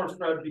more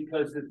spread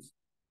because it's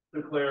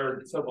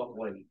declared somewhat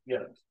late.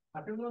 Yes.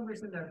 I think one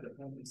reason that the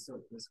family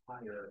silk is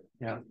higher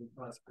is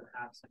because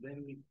perhaps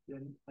then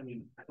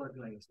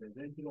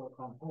people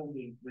come home,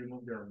 they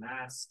remove their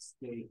masks,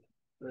 they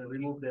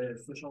remove the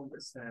social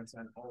distance,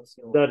 and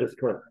also that is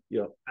correct.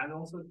 Yeah. And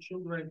also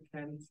children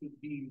tend to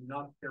be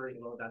not caring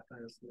about that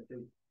kind of stuff.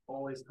 They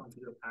always come to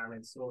their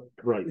parents, so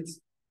it's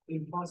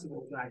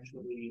impossible to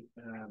actually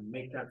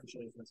make that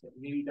decision. So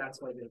maybe that's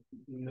why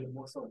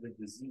most of the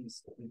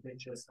disease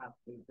infectious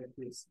happen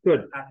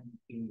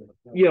in the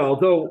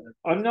although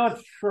I'm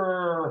not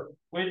sure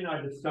when I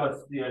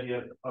discussed the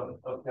idea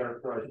of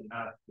characterizing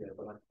masks here,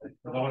 but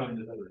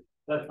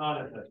that's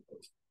not it.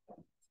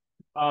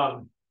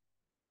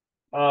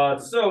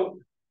 So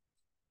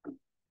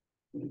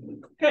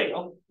okay,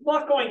 a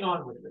lot going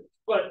on with it,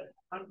 but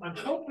I'm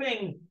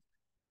hoping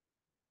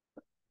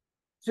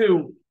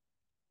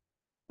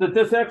that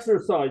this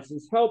exercise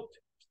has helped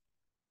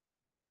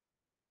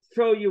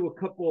show you a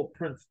couple of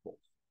principles.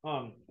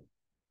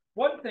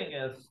 One thing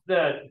is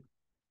that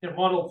in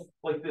models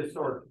like this,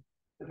 or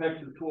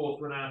effective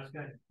tools when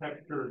asking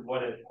texture and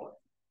what it was,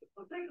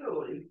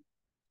 particularly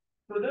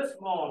for this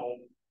model,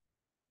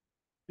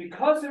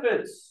 because of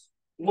its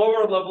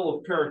lower level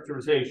of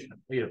characterization,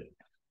 we have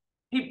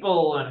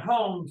people and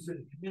homes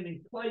and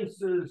community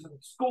places and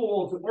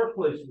schools and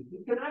workplaces.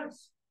 You can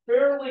ask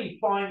fairly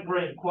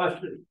fine-grained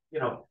questions. You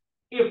know,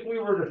 if we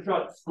were to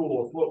shut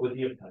schools, what would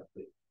the impact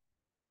be?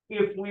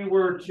 If we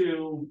were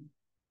to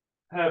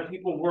have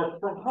people work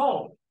from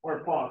home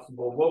where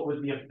possible, what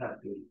would the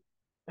impact be?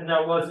 And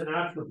that was an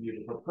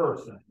attribute of a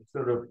person,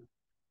 sort of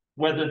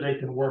whether they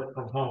can work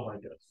from home, I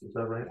guess. Is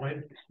that right,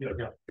 Wayne? Yeah.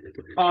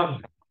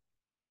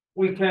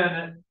 We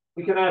can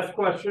ask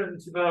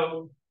questions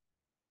about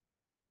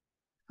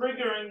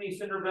triggering these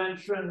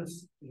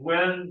interventions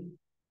when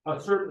a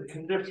certain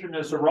condition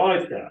is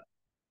arrived at.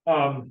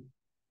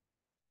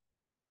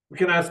 We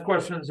can ask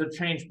questions that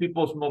change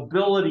people's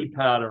mobility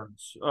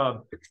patterns,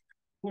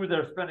 who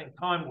they're spending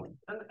time with,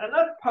 and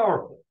that's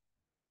powerful.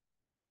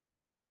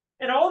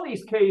 In all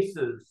these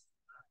cases,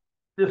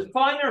 this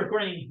finer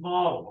grained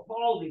model of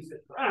all these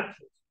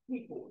interactions,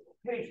 people,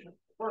 locations,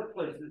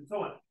 workplaces, and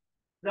so on,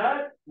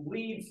 that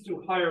leads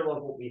to higher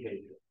level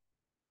behavior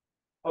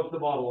of the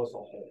model as a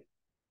whole.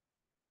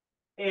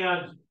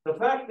 And the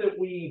fact that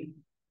we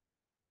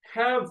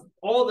have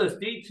all this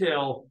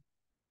detail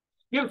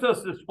gives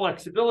us this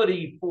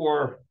flexibility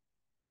for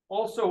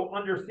also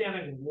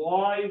understanding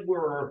why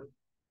we're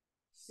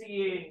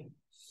seeing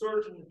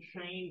certain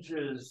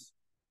changes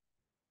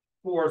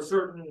for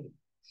certain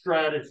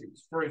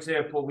strategies. For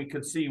example, we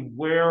could see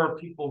where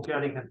people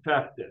getting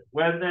infected,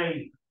 when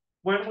they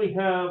when we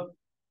have,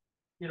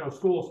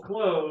 schools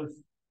closed,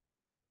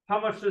 how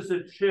much does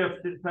it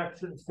shift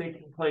infections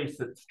taking place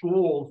at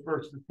schools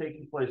versus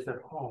taking place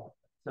at home,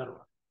 et cetera?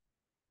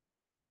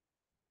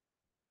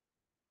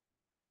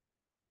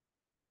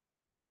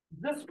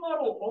 This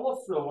model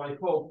also, I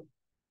hope,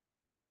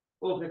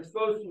 will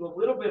expose you a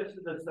little bit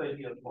to this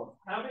idea of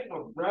having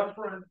a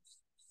reference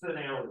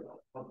scenario,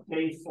 a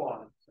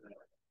baseline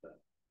scenario,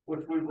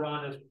 which we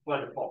run as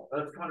by default.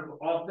 That's kind of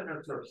often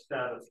it's our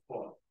status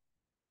quo.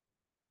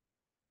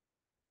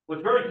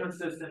 What's very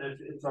consistent is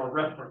it's our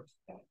reference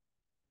point.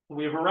 So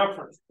we have a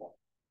reference point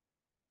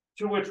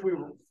to which we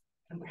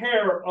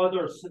compare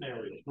other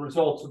scenarios,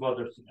 results of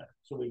other scenarios.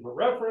 So we have a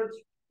reference,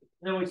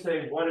 and then we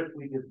say, what if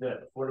we did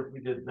this? What if we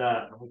did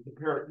that? And we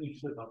compare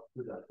each of them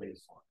to that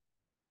baseline.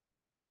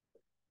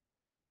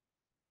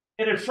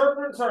 And it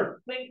sharpens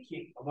our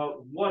thinking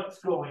about what's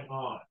going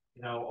on.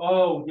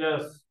 Oh,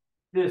 yes,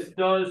 this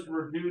does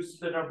reduce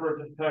the number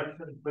of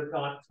infections, but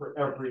not for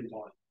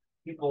everyone.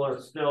 People are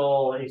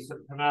still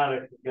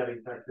asymptomatic and get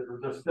infected, or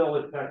they're still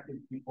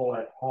infecting people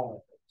at home,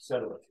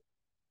 etc.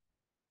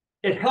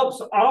 It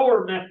helps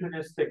our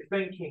mechanistic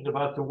thinking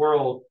about the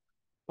world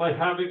by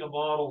having a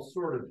model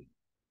sort of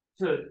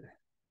to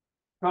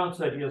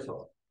bounce ideas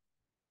off.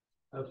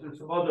 There's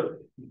some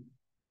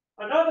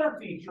another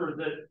feature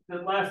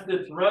that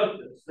lasted throughout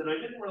this that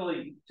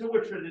to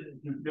which I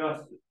didn't do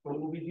justice, but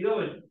we'll be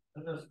dealing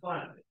in this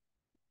class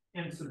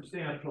in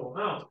substantial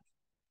amounts,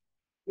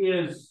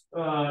 is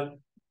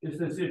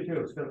this issue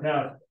of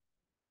stochastics.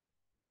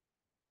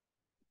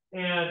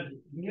 And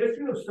the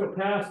issue of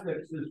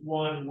stochastics is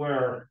one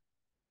where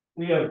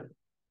we have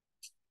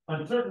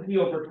uncertainty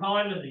over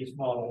time in these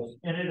models,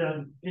 and it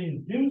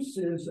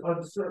induces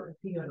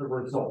uncertainty in the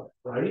result,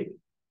 right?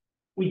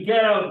 We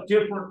get out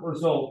different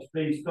results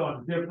based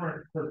on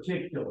different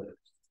particulars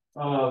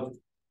of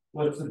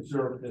what's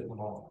observed in the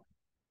model.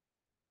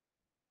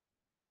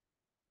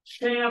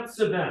 Chance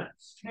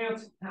events,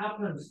 chance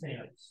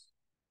happenstance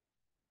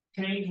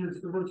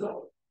changes the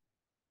result.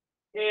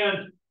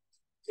 And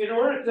in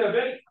order to have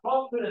any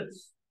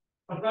confidence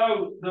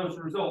about those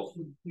results,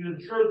 to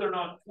ensure they're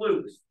not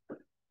flukes,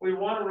 we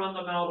want to run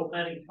the model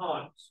many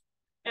times.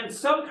 And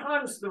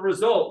sometimes the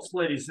results,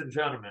 ladies and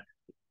gentlemen,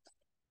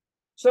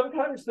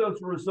 sometimes those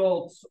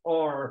results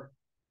are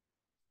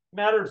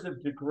matters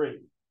of degree.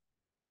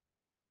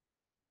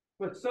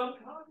 But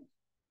sometimes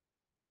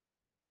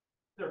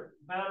they're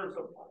matters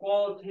of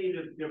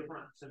qualitative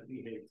difference in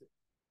behavior.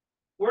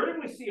 Where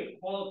do we see a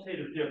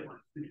qualitative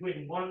difference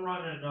between one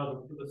run and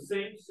another for the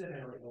same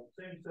scenario,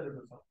 same set of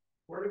results?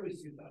 Where do we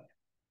see that?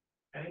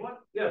 Anyone?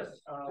 Yes,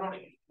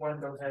 Tony. One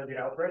of them had the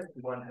outbreak,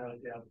 one had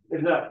the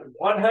outbreak. Exactly.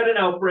 One had an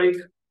outbreak,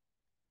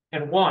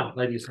 and one,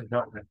 ladies and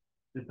gentlemen,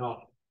 did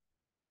not.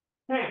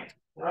 Can't,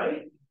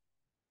 right?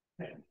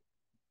 Can't.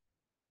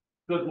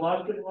 Good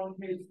luck in one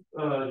case,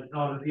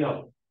 not in the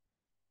other.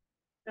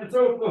 And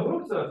so it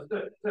behooves us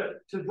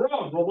to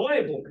draw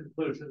reliable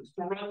conclusions,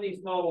 to run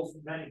these models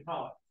many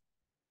times.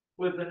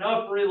 With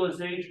enough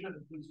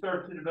realization, we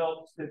start to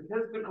develop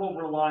statistical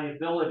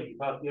reliability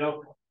about the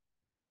outcome.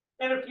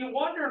 And if you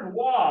wondered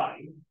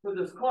why, for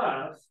this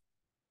class,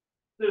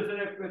 there's an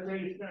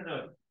expectation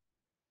of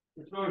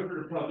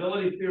exposure to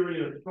probability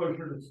theory or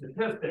exposure to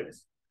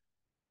statistics,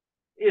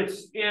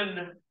 it's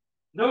in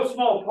no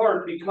small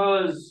part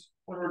because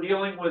when we're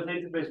dealing with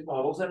agent-based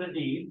models, and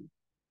indeed,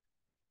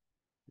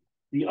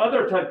 the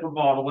other type of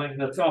modeling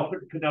that's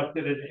often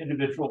conducted at an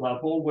individual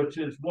level, which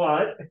is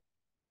what?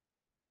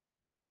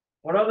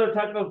 What other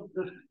type of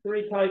the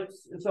three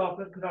types is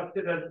often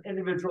conducted at an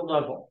individual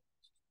level?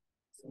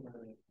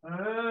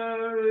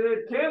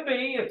 It can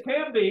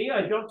be.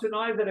 I don't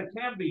deny that it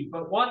can be,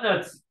 but one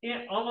that's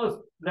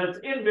that's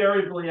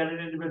invariably at an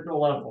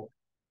individual level.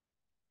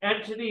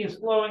 Entities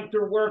flowing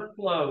through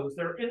workflows,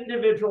 they're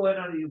individual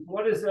entities.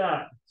 What is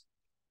that?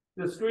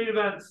 Discrete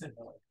event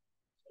syndrome.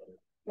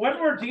 When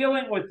we're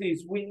dealing with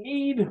these, we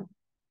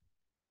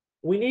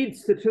need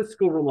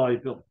statistical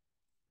reliability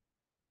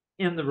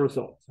in the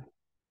results.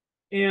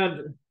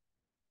 And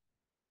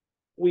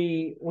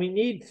we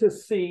need to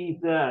see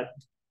that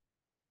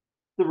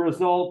the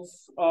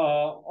results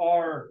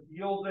are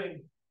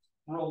yielding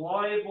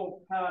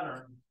reliable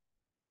patterns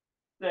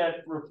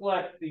that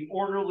reflect the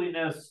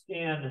orderliness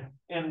in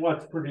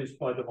what's produced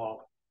by the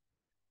model.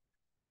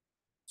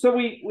 So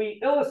we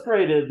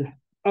illustrated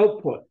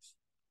outputs,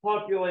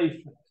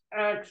 populations,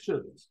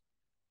 actions.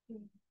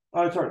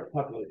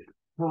 Population,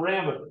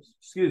 parameters,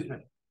 excuse me.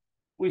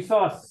 We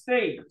saw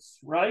states,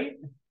 right?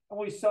 And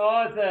we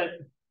saw that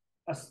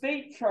a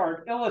state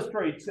chart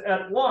illustrates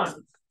at once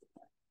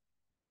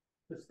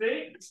the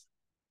state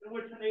in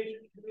which an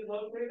agent can be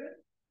located,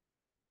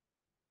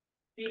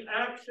 the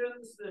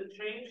actions that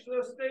change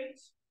those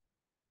states.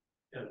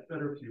 Yeah, it's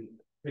better if you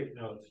take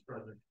notes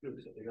rather than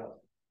do something else.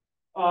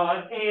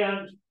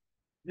 And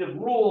the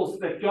rules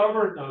that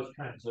govern those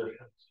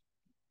transitions.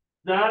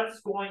 That's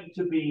going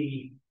to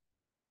be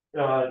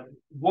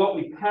what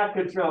we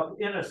package up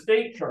in a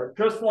state chart,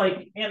 just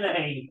like in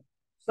a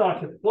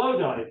stochastic flow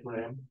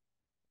diagram.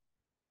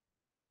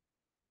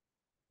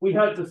 we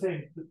had the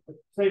same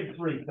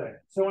three things.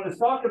 So in a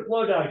stock and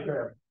flow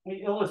diagram,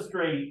 we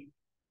illustrate,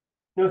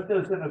 just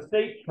as in a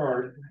state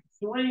chart,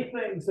 three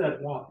things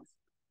at once.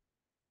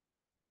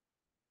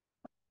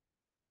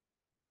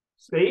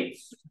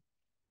 States,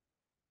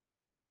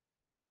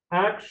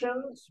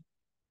 actions.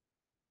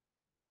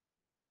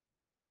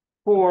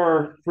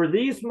 For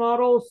these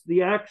models,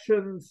 the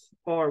actions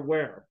are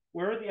where?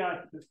 Where are the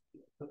actions?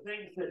 The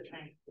things that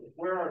change.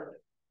 Where are they?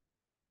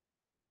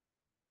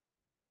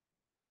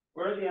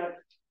 Where are the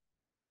actions?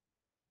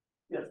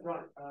 Yes,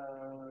 right.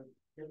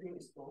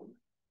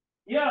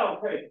 Yeah,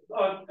 okay.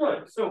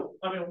 Good. So,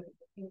 I mean,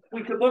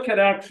 we could look at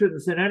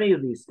actions in any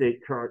of these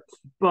state charts,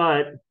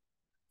 but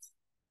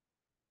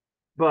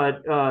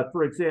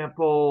for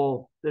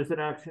example, there's an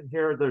action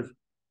here. There's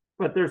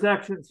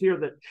actions here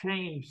that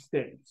change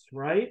states,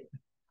 right?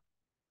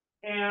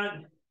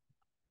 And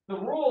the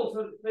rules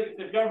are the things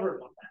that govern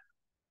them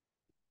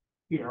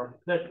here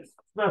that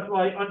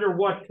specify under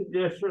what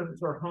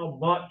conditions or how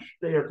much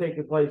they are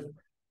taking place.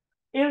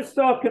 In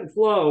stock and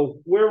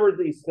flow, where were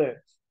these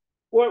things?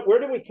 Where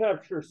do we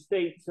capture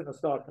states in a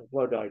stock and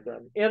flow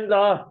diagram? In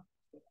the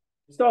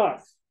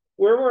stocks.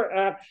 Where were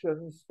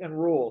actions and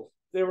rules?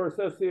 They were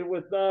associated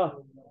with the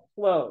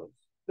flows.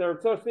 They're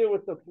associated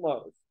with the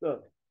flows.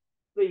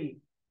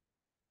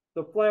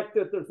 The fact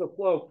that there's a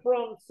flow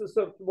from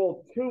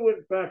susceptible to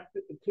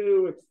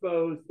to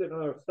exposed in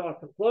a stock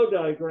and flow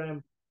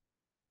diagram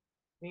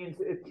means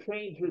it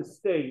changes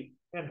state.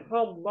 And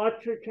how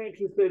much it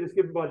changes state is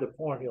given by the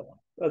formula.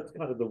 That's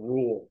kind of the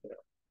rule there.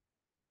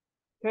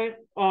 Okay.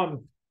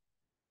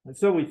 And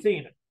so we've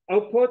seen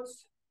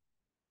outputs,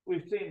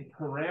 we've seen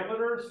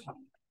parameters,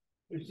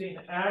 we've seen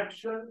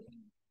actions,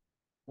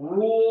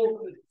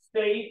 rules,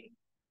 state,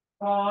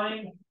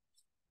 time,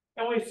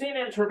 and we've seen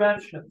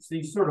interventions,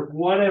 these sort of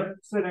what-if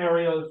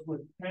scenarios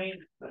with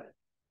change things.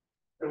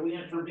 So we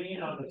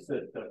intervene on the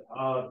system.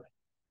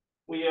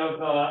 We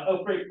have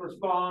outbreak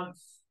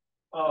response,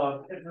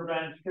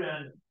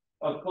 intervention,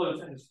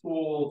 closing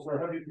schools, or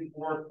having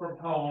people work from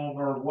home,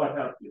 or what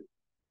have you.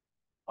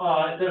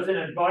 There's an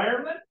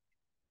environment.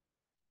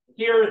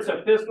 Here it's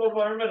a physical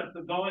environment if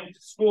they're going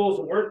to schools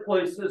and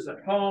workplaces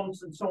and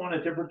homes and so on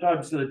at different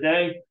times of the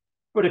day,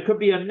 but it could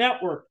be a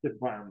networked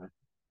environment.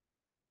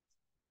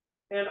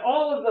 And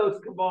all of those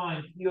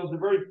combined yield a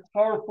very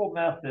powerful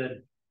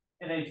method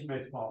in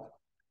agent-based modeling.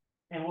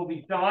 And we'll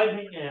be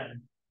diving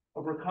in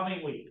over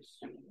coming weeks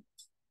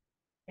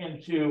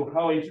into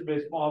how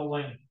agent-based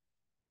modeling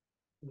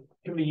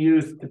can be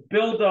used to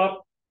build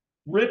up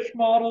rich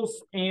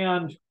models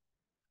and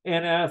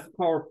ask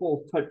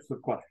powerful types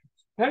of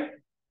questions. Okay?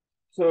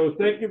 So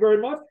thank you very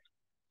much.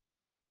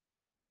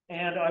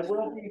 And I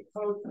will be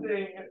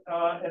posting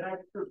an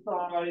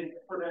exercise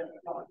for next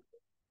time.